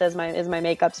like, is my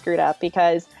makeup screwed up?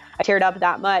 Because I teared up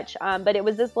that much. But it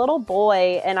was this little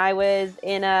boy, and I was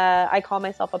I call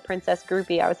myself a princess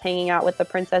groupie. I was hanging out with the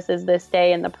princesses this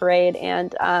day in the parade,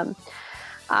 and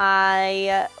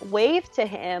I waved to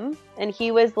him, and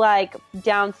he was like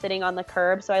down sitting on the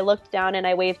curb. So I looked down and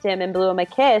I waved to him and blew him a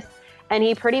kiss. And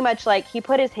he pretty much he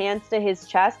put his hands to his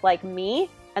chest like me.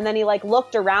 And then he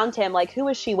looked around him like, who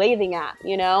is she waving at,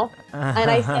 And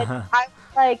I said, I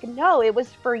was like, no, it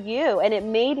was for you. And it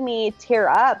made me tear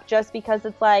up just because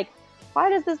it's like, why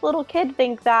does this little kid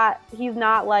think that he's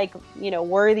not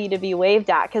worthy to be waved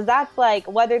at? Because that's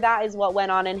whether that is what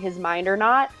went on in his mind or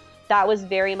not, that was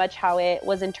very much how it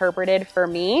was interpreted for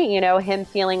me, him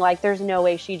feeling like there's no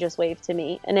way she just waved to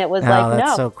me. And it was that's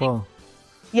no. So cool.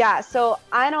 Yeah, so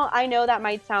I know that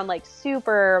might sound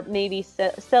super maybe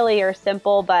silly or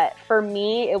simple, but for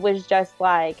me, it was just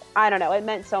I don't know, it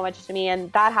meant so much to me.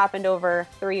 And that happened over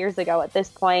 3 years ago at this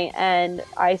point, and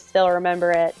I still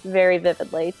remember it very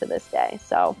vividly to this day.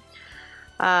 So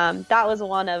that was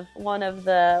one of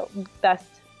the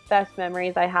best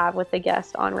memories I have with the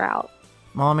guest en route.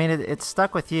 Well, I mean, it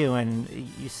stuck with you, and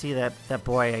you see that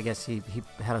boy, I guess he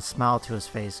had a smile to his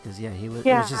face because, it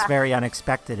was just very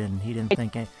unexpected, and he didn't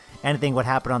think anything would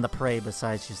happen on the parade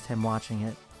besides just him watching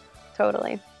it.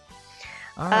 Totally.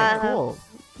 All right, cool.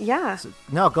 Yeah. So,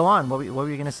 no, go on. What were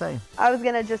you going to say? I was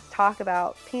going to just talk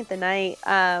about Paint the Night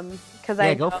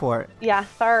because go for it. Yeah,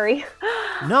 sorry.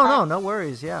 No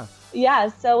worries, yeah. Yeah,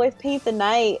 so with Paint the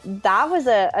Night, that was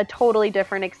a totally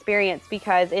different experience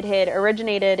because it had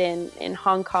originated in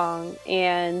Hong Kong,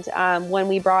 and when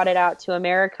we brought it out to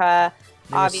America,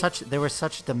 there was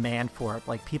such demand for it.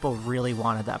 Like, people really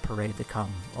wanted that parade to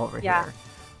come over here.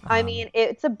 I mean,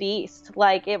 it's a beast.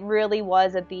 It really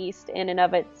was a beast in and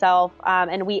of itself.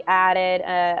 And we added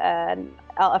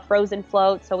a frozen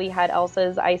float, so we had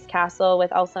Elsa's Ice Castle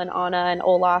with Elsa and Anna and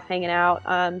Olaf hanging out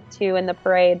too in the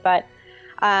parade, but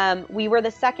we were the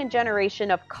second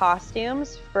generation of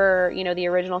costumes for, the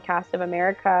original cast of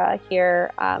America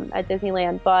here at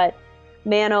Disneyland. But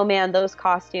man, oh man, those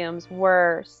costumes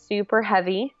were super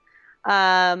heavy.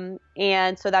 And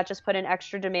so that just put an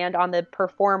extra demand on the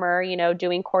performer,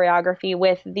 doing choreography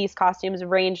with these costumes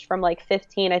ranged from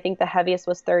 15. I think the heaviest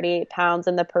was 38 pounds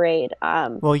in the parade.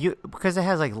 Well, because it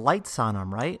has lights on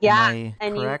them, right? Yeah. Am I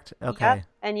correct? Okay. Yep,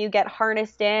 and you get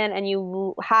harnessed in, and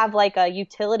you have a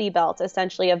utility belt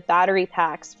essentially of battery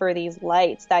packs for these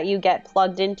lights that you get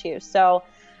plugged into. So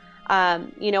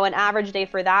An average day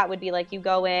for that would be like you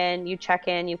go in, you check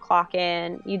in, you clock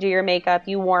in, you do your makeup,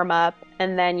 you warm up,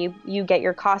 and then you get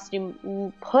your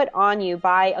costume put on you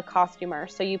by a costumer.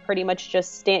 So you pretty much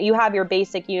just stand, you have your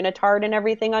basic unitard and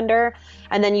everything under,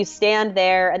 and then you stand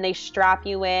there and they strap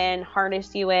you in,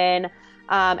 harness you in,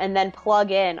 and then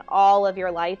plug in all of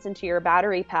your lights into your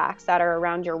battery packs that are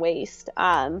around your waist.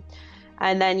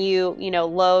 And then you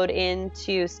load in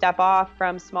to step off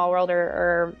from Small World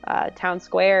or Town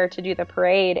Square to do the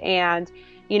parade. And,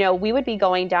 we would be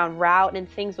going down route and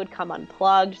things would come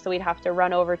unplugged. So we'd have to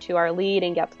run over to our lead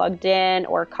and get plugged in,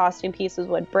 or costume pieces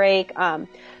would break.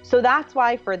 So that's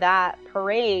why for that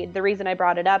parade, the reason I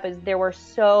brought it up is there were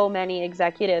so many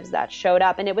executives that showed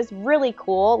up. And it was really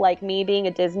cool, like me being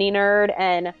a Disney nerd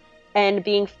and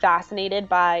being fascinated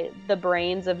by the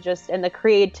brains of and the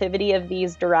creativity of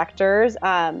these directors.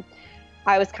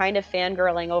 I was kind of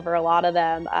fangirling over a lot of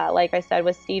them, like I said,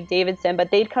 with Steve Davidson, but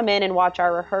they'd come in and watch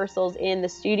our rehearsals in the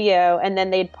studio, and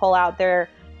then they'd pull out their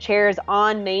chairs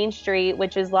on Main Street,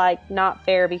 which is like not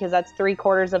fair because that's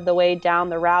 3/4 of the way down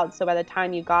the route. So by the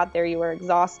time you got there, you were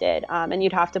exhausted, and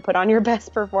you'd have to put on your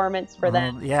best performance for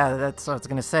them. Yeah, that's what I was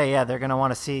gonna say. Yeah, they're gonna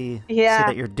want to see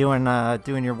that you're doing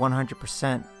your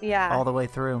 100% all the way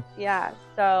through. Yeah.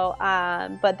 So,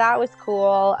 but that was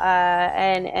cool.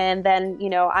 And then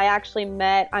I actually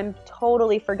met. I'm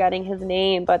totally forgetting his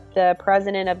name, but the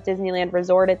president of Disneyland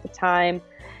Resort at the time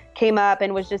came up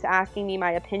and was just asking me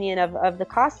my opinion of the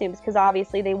costumes, because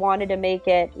obviously they wanted to make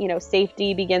it,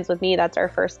 safety begins with me. That's our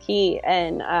first key.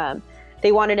 And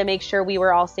they wanted to make sure we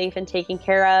were all safe and taken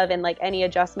care of, and like any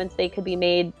adjustments they could be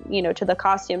made, to the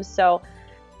costumes. So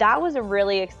that was a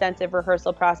really extensive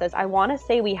rehearsal process. I want to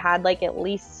say we had like at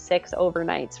least 6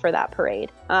 overnights for that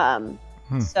parade.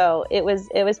 So it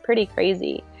was pretty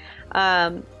crazy.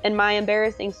 And my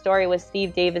embarrassing story with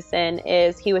Steve Davidson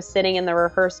is he was sitting in the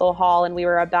rehearsal hall and we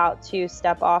were about to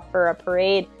step off for a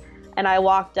parade. And I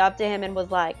walked up to him and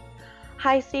was like,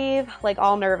 "Hi, Steve," like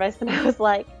all nervous. And I was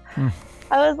like,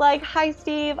 "Hi,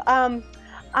 Steve.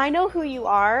 I know who you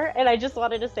are." And I just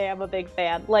wanted to say I'm a big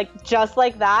fan, like just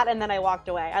like that. And then I walked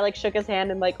away. I like shook his hand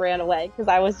and like ran away because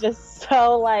I was just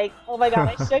so like, oh my God,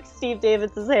 I shook Steve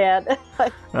Davidson's hand.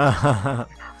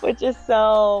 Which is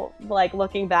so, like,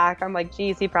 looking back, I'm like,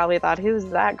 geez, he probably thought, who's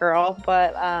that girl?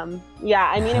 But yeah,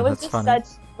 I mean, it was just such,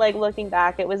 like, looking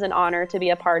back, it was an honor to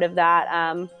be a part of that,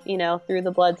 through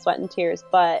the blood, sweat, and tears.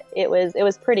 But it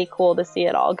was pretty cool to see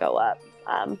it all go up,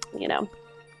 on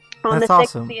That's the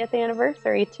awesome. 60th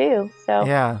anniversary too. So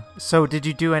yeah. So did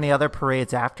you do any other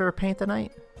parades after Paint the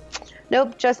Night?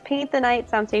 Nope, just Paint the Night,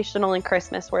 Sensational, and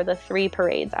Christmas were the 3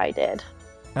 parades I did.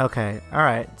 Okay, all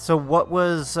right. So what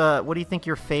do you think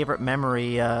your favorite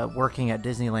memory working at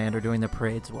Disneyland or doing the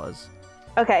parades was?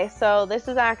 Okay, so this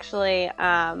is actually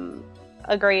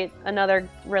another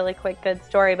really quick good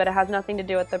story, but it has nothing to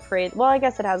do with the parade. Well, I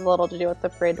guess it has a little to do with the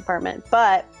parade department,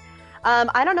 but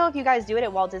I don't know if you guys do it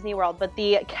at Walt Disney World, but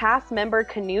the cast member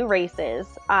canoe races,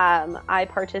 I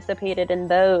participated in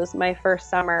those my first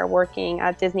summer working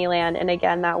at Disneyland, and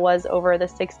again, that was over the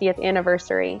 60th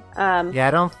anniversary. Yeah,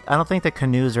 I don't think the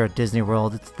canoes are at Disney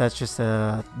World. That's just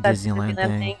a Disneyland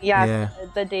thing. Yeah.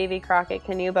 The Davy Crockett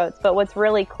canoe boats. But what's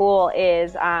really cool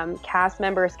is cast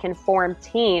members can form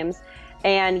teams,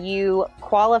 and you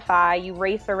qualify. You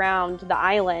race around the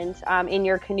island in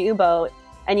your canoe boat.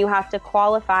 And you have to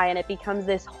qualify, and it becomes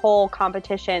this whole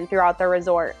competition throughout the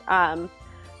resort.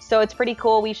 So it's pretty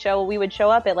cool. We would show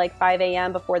up at like 5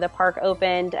 a.m. before the park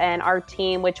opened, and our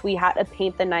team, which we had a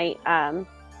Paint the Night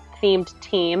themed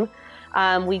team,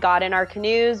 we got in our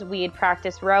canoes, we'd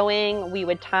practice rowing, we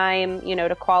would time,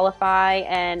 to qualify,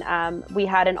 and we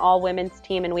had an all-women's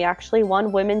team, and we actually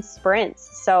won women's sprints.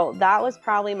 So that was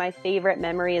probably my favorite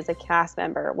memory as a cast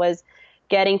member, was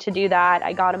getting to do that.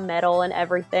 I got a medal and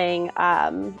everything,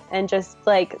 and just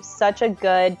like such a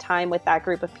good time with that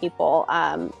group of people,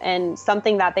 and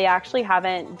something that they actually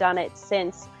haven't done it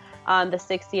since the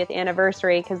 60th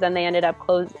anniversary, because then they ended up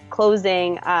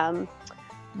closing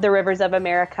the Rivers of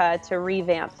America to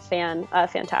revamp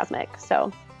Fantasmic.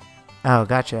 So. Oh,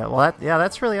 gotcha. Well,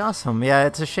 that's really awesome. Yeah,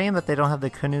 it's a shame that they don't have the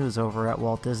canoes over at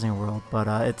Walt Disney World, but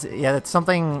it's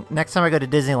something. Next time I go to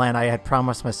Disneyland, I had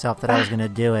promised myself that I was going to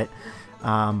do it.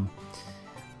 All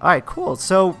right, cool.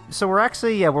 So we're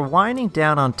actually we're winding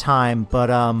down on time,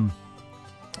 but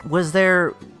was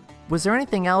there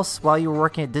anything else while you were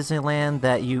working at Disneyland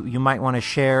that you might want to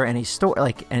share?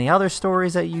 Any other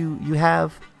stories that you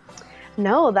have?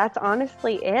 No, that's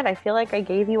honestly it. I feel like I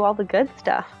gave you all the good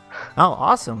stuff. Oh,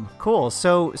 awesome. Cool.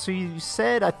 So you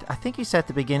said, I think you said at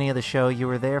the beginning of the show, you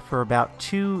were there for about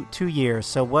two years.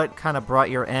 So what kind of brought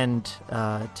your end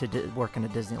to working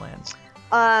at Disneyland?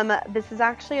 This is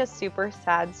actually a super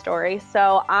sad story.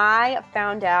 So I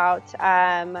found out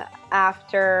as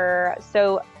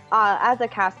a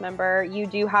cast member, you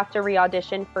do have to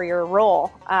re-audition for your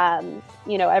role,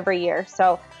 every year.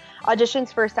 So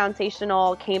auditions for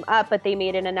Soundsational came up, but they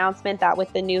made an announcement that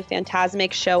with the new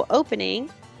Fantasmic show opening,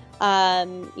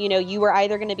 you were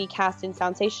either going to be cast in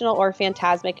Soundsational or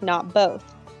Fantasmic, not both.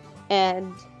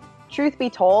 And truth be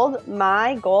told,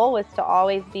 my goal was to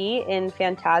always be in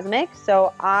Fantasmic.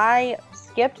 So I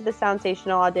skipped the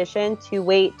Soundsational audition to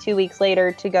wait 2 weeks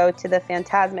later to go to the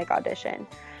Fantasmic audition.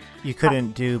 You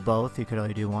couldn't do both? You could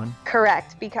only do one?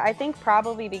 Correct. Because I think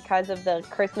probably because of the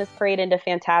Christmas parade into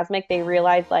Fantasmic, they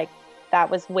realized that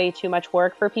was way too much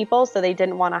work for people. So they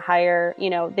didn't want to hire,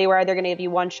 they were either going to give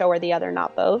you one show or the other,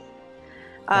 not both.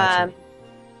 Gotcha.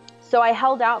 So I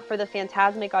held out for the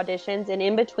Fantasmic auditions. And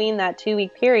in between that 2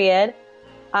 week period,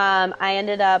 I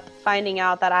ended up finding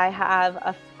out that I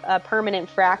have a permanent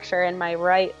fracture in my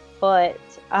right foot.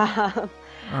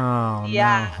 Oh,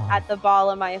 yeah, no. at the ball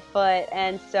of my foot.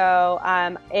 And so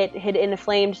it had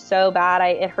inflamed so bad.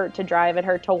 It hurt to drive. It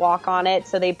hurt to walk on it.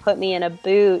 So they put me in a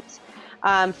boot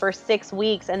for 6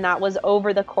 weeks. And that was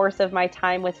over the course of my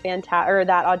time with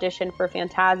that audition for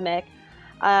Fantasmic.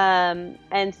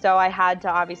 And so I had to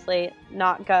obviously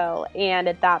not go. And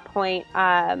at that point,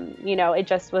 it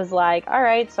just was like, all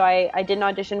right, so I didn't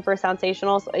audition for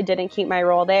Soundsational, so I didn't keep my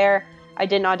role there. I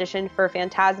didn't audition for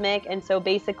Fantasmic. And so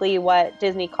basically what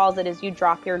Disney calls it is you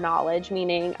drop your knowledge,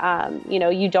 meaning,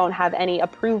 you don't have any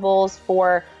approvals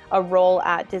for a role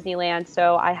at Disneyland.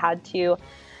 So I had to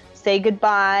say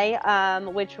goodbye,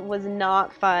 which was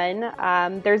not fun.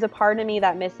 There's a part of me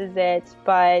that misses it,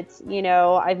 but,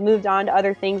 I've moved on to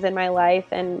other things in my life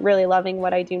and really loving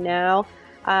what I do now.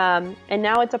 And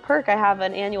now it's a perk. I have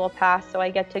an annual pass, so I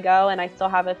get to go, and I still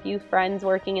have a few friends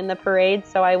working in the parade,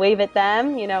 so I wave at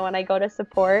them, when I go to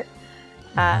support.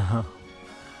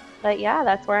 But yeah,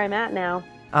 that's where I'm at now.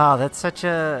 Oh, that's such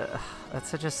a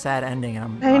sad ending.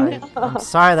 I'm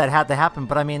sorry that had to happen,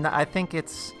 but I mean, I think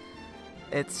it's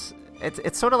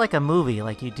sort of like a movie.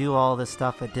 Like you do all this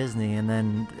stuff at Disney, and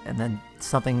then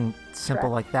something simple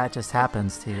Correct. like that just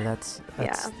happens to you.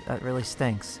 Yeah. That really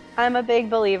stinks. I'm a big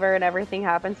believer in everything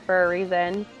happens for a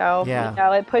reason. So,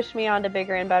 Yeah. it pushed me on to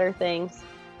bigger and better things.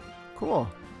 Cool.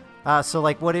 So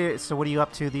what are you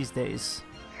up to these days?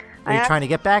 Are I you act- trying to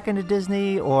get back into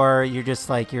Disney, or you're just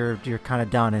like you're kind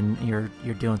of done and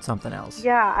you're doing something else?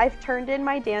 Yeah, I've turned in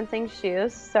my dancing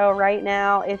shoes. So right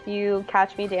now, if you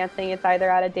catch me dancing, it's either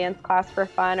at a dance class for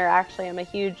fun, or actually I'm a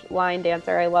huge line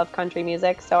dancer. I love country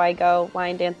music, so I go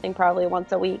line dancing probably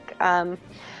once a week.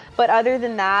 But other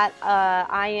than that,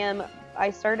 I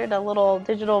started a little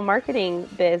digital marketing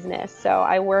business, so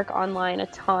I work online a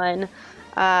ton.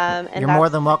 And You're more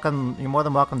than welcome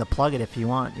to plug it if you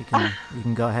want. You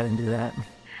can go ahead and do that.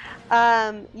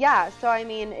 Yeah, so I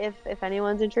mean, if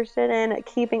anyone's interested in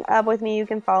keeping up with me, you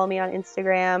can follow me on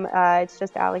Instagram. It's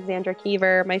just Alexandra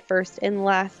Keever, my first and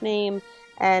last name.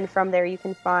 And from there you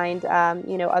can find,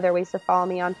 other ways to follow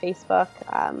me on Facebook,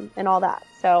 and all that.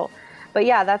 So, but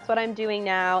yeah, that's what I'm doing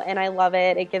now, and I love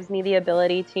it. It gives me the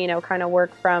ability to, kind of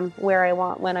work from where I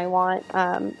want, when I want.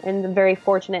 And I'm very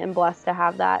fortunate and blessed to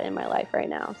have that in my life right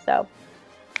now. So.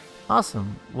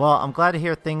 Awesome. Well, I'm glad to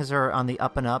hear things are on the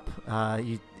up and up.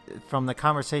 From the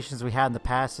conversations we had in the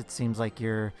past, it seems like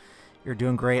you're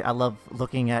doing great. I love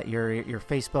looking at your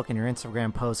Facebook and your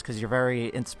Instagram posts because you're very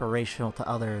inspirational to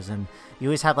others, and you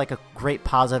always have like a great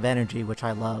positive energy, which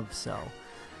I love. So.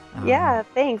 Yeah,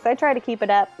 thanks. I try to keep it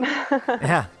up.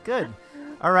 Yeah, good.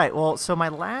 All right. Well, so my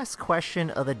last question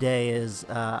of the day is,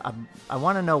 I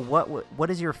want to know what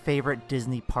is your favorite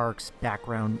Disney parks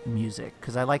background music?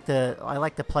 Because I like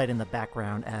to play it in the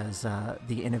background as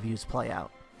the interviews play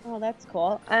out. Oh, that's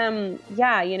cool.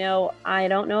 Yeah, I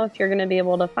don't know if you're going to be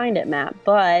able to find it, Matt,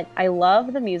 but I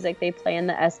love the music they play in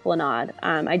the Esplanade.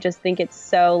 I just think it's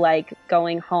so like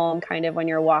going home kind of when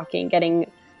you're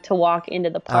getting to walk into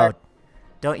the park. Oh,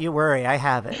 don't you worry. I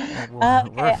have it.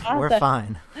 We're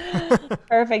fine.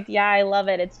 Perfect. Yeah, I love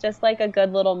it. It's just like a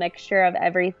good little mixture of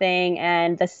everything.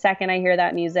 And the second I hear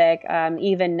that music,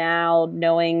 even now,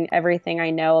 knowing everything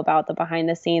I know about the behind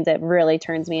the scenes, it really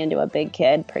turns me into a big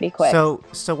kid pretty quick. So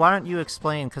why don't you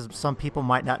explain, because some people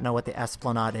might not know what the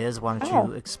Esplanade is. Why don't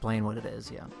you explain what it is?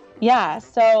 Yeah. Yeah,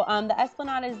 so the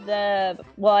Esplanade is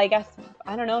I guess,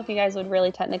 I don't know if you guys would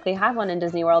really technically have one in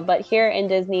Disney World, but here in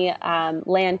Disney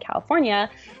Land, California,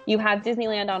 you have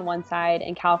Disneyland on one side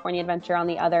and California Adventure on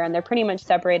the other, and they're pretty much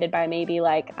separated by maybe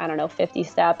 50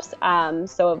 steps.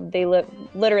 So they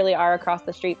literally are across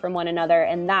the street from one another,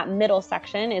 and that middle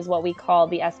section is what we call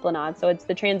the Esplanade. So it's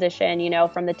the transition,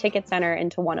 from the ticket center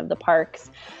into one of the parks.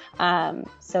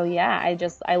 So yeah,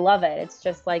 I love it. It's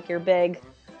just like your big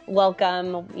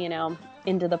welcome,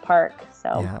 into the park.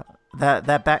 So yeah,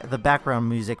 the background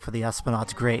music for the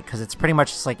Esplanade's great because it's pretty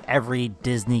much just like every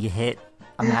Disney hit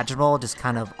imaginable, just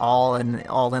kind of all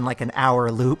in like an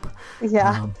hour loop.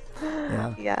 Yeah.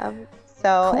 Yeah.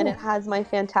 So, cool. And it has my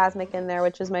Fantasmic in there,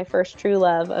 which is my first true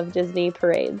love of Disney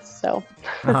parades. So.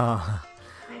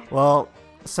 Well,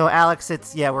 so Alex,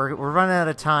 we're running out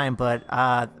of time, but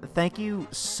thank you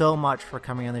so much for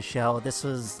coming on the show. This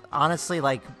was honestly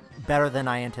better than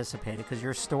I anticipated because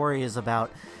your story is about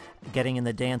getting in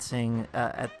the dancing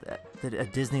at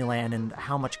Disneyland and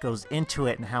how much goes into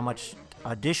it and how much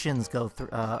auditions go through,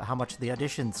 how much the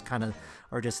auditions kind of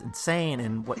are just insane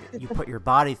and what you put your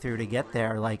body through to get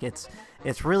there.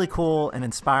 It's really cool and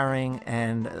inspiring,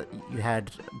 and you had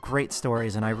great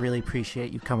stories, and I really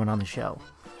appreciate you coming on the show.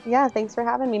 Yeah, thanks for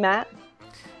having me, Matt.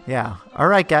 Yeah. All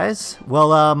right, guys.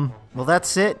 Well,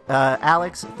 that's it.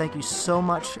 Alex, thank you so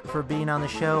much for being on the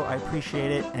show. I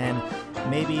appreciate it. And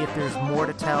maybe if there's more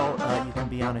to tell, you can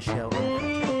be on a show. All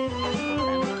right,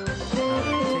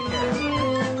 take care.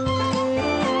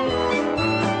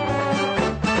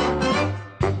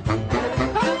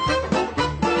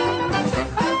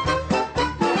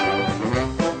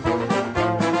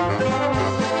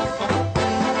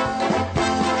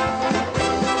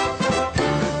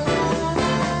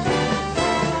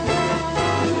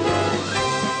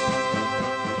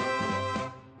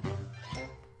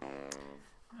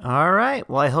 All right.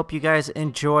 Well, I hope you guys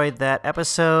enjoyed that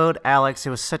episode. Alex, it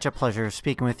was such a pleasure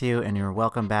speaking with you, and you're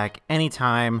welcome back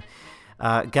anytime.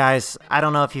 Guys, I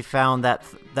don't know if you found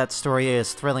that story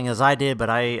as thrilling as I did, but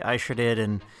I sure did,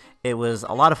 and it was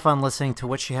a lot of fun listening to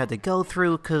what she had to go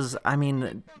through, because, I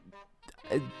mean,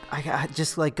 I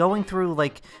just going through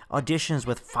auditions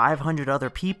with 500 other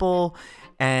people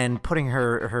and putting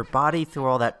her body through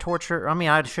all that torture. I mean,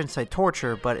 I shouldn't say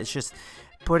torture, but it's just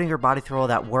putting her body through all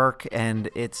that work, and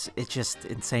it's just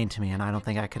insane to me, and I don't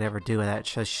think I could ever do that.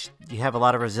 Just, you have a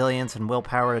lot of resilience and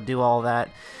willpower to do all that.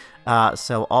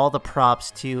 So all the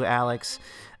props to you, Alex.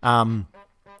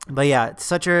 But yeah, it's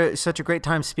such a great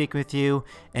time speaking with you.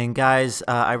 And guys,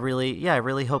 I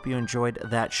really hope you enjoyed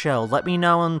that show. Let me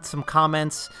know in some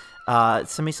comments.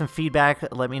 Send me some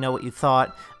feedback. Let me know what you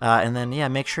thought. And then,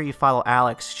 make sure you follow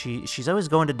Alex. She's always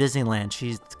going to Disneyland.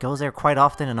 She goes there quite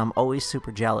often, and I'm always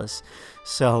super jealous.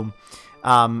 So,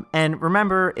 and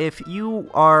remember, if you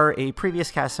are a previous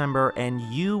cast member and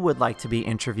you would like to be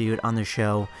interviewed on the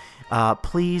show,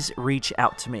 please reach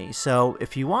out to me. So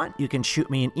if you want, you can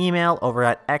shoot me an email over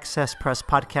at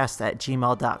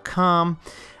excesspresspodcast@gmail.com.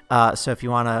 So if you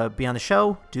want to be on the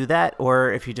show, do that.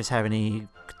 Or if you just have any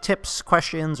tips,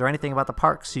 questions, or anything about the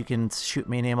parks, you can shoot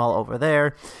me an email over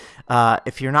there.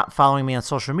 If you're not following me on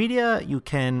social media, you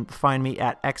can find me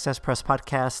at Excess Press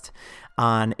Podcast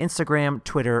on Instagram,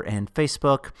 Twitter, and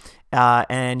Facebook.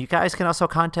 And you guys can also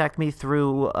contact me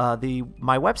through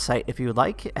my website if you would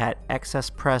like at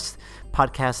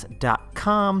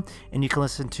excesspresspodcast.com, and you can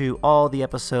listen to all the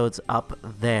episodes up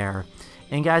there.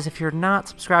 And guys, if you're not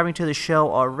subscribing to the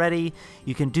show already,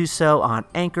 you can do so on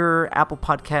Anchor, Apple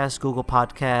Podcasts, Google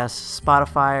Podcasts,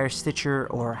 Spotify, or Stitcher,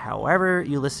 or however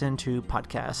you listen to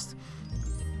podcasts.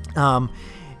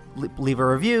 Leave a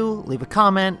review, leave a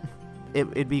comment.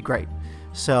 It'd be great.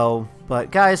 So, but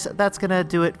guys, that's going to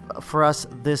do it for us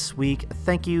this week.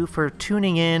 Thank you for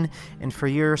tuning in and for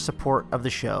your support of the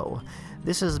show.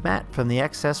 This is Matt from the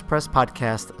Excess Press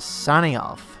Podcast signing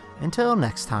off. Until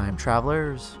next time,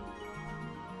 travelers.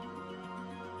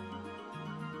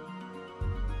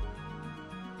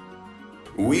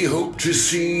 We hope to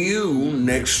see you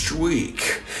next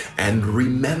week. And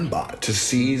remember to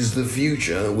seize the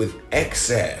future with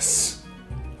excess.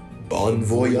 Bon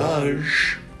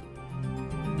voyage.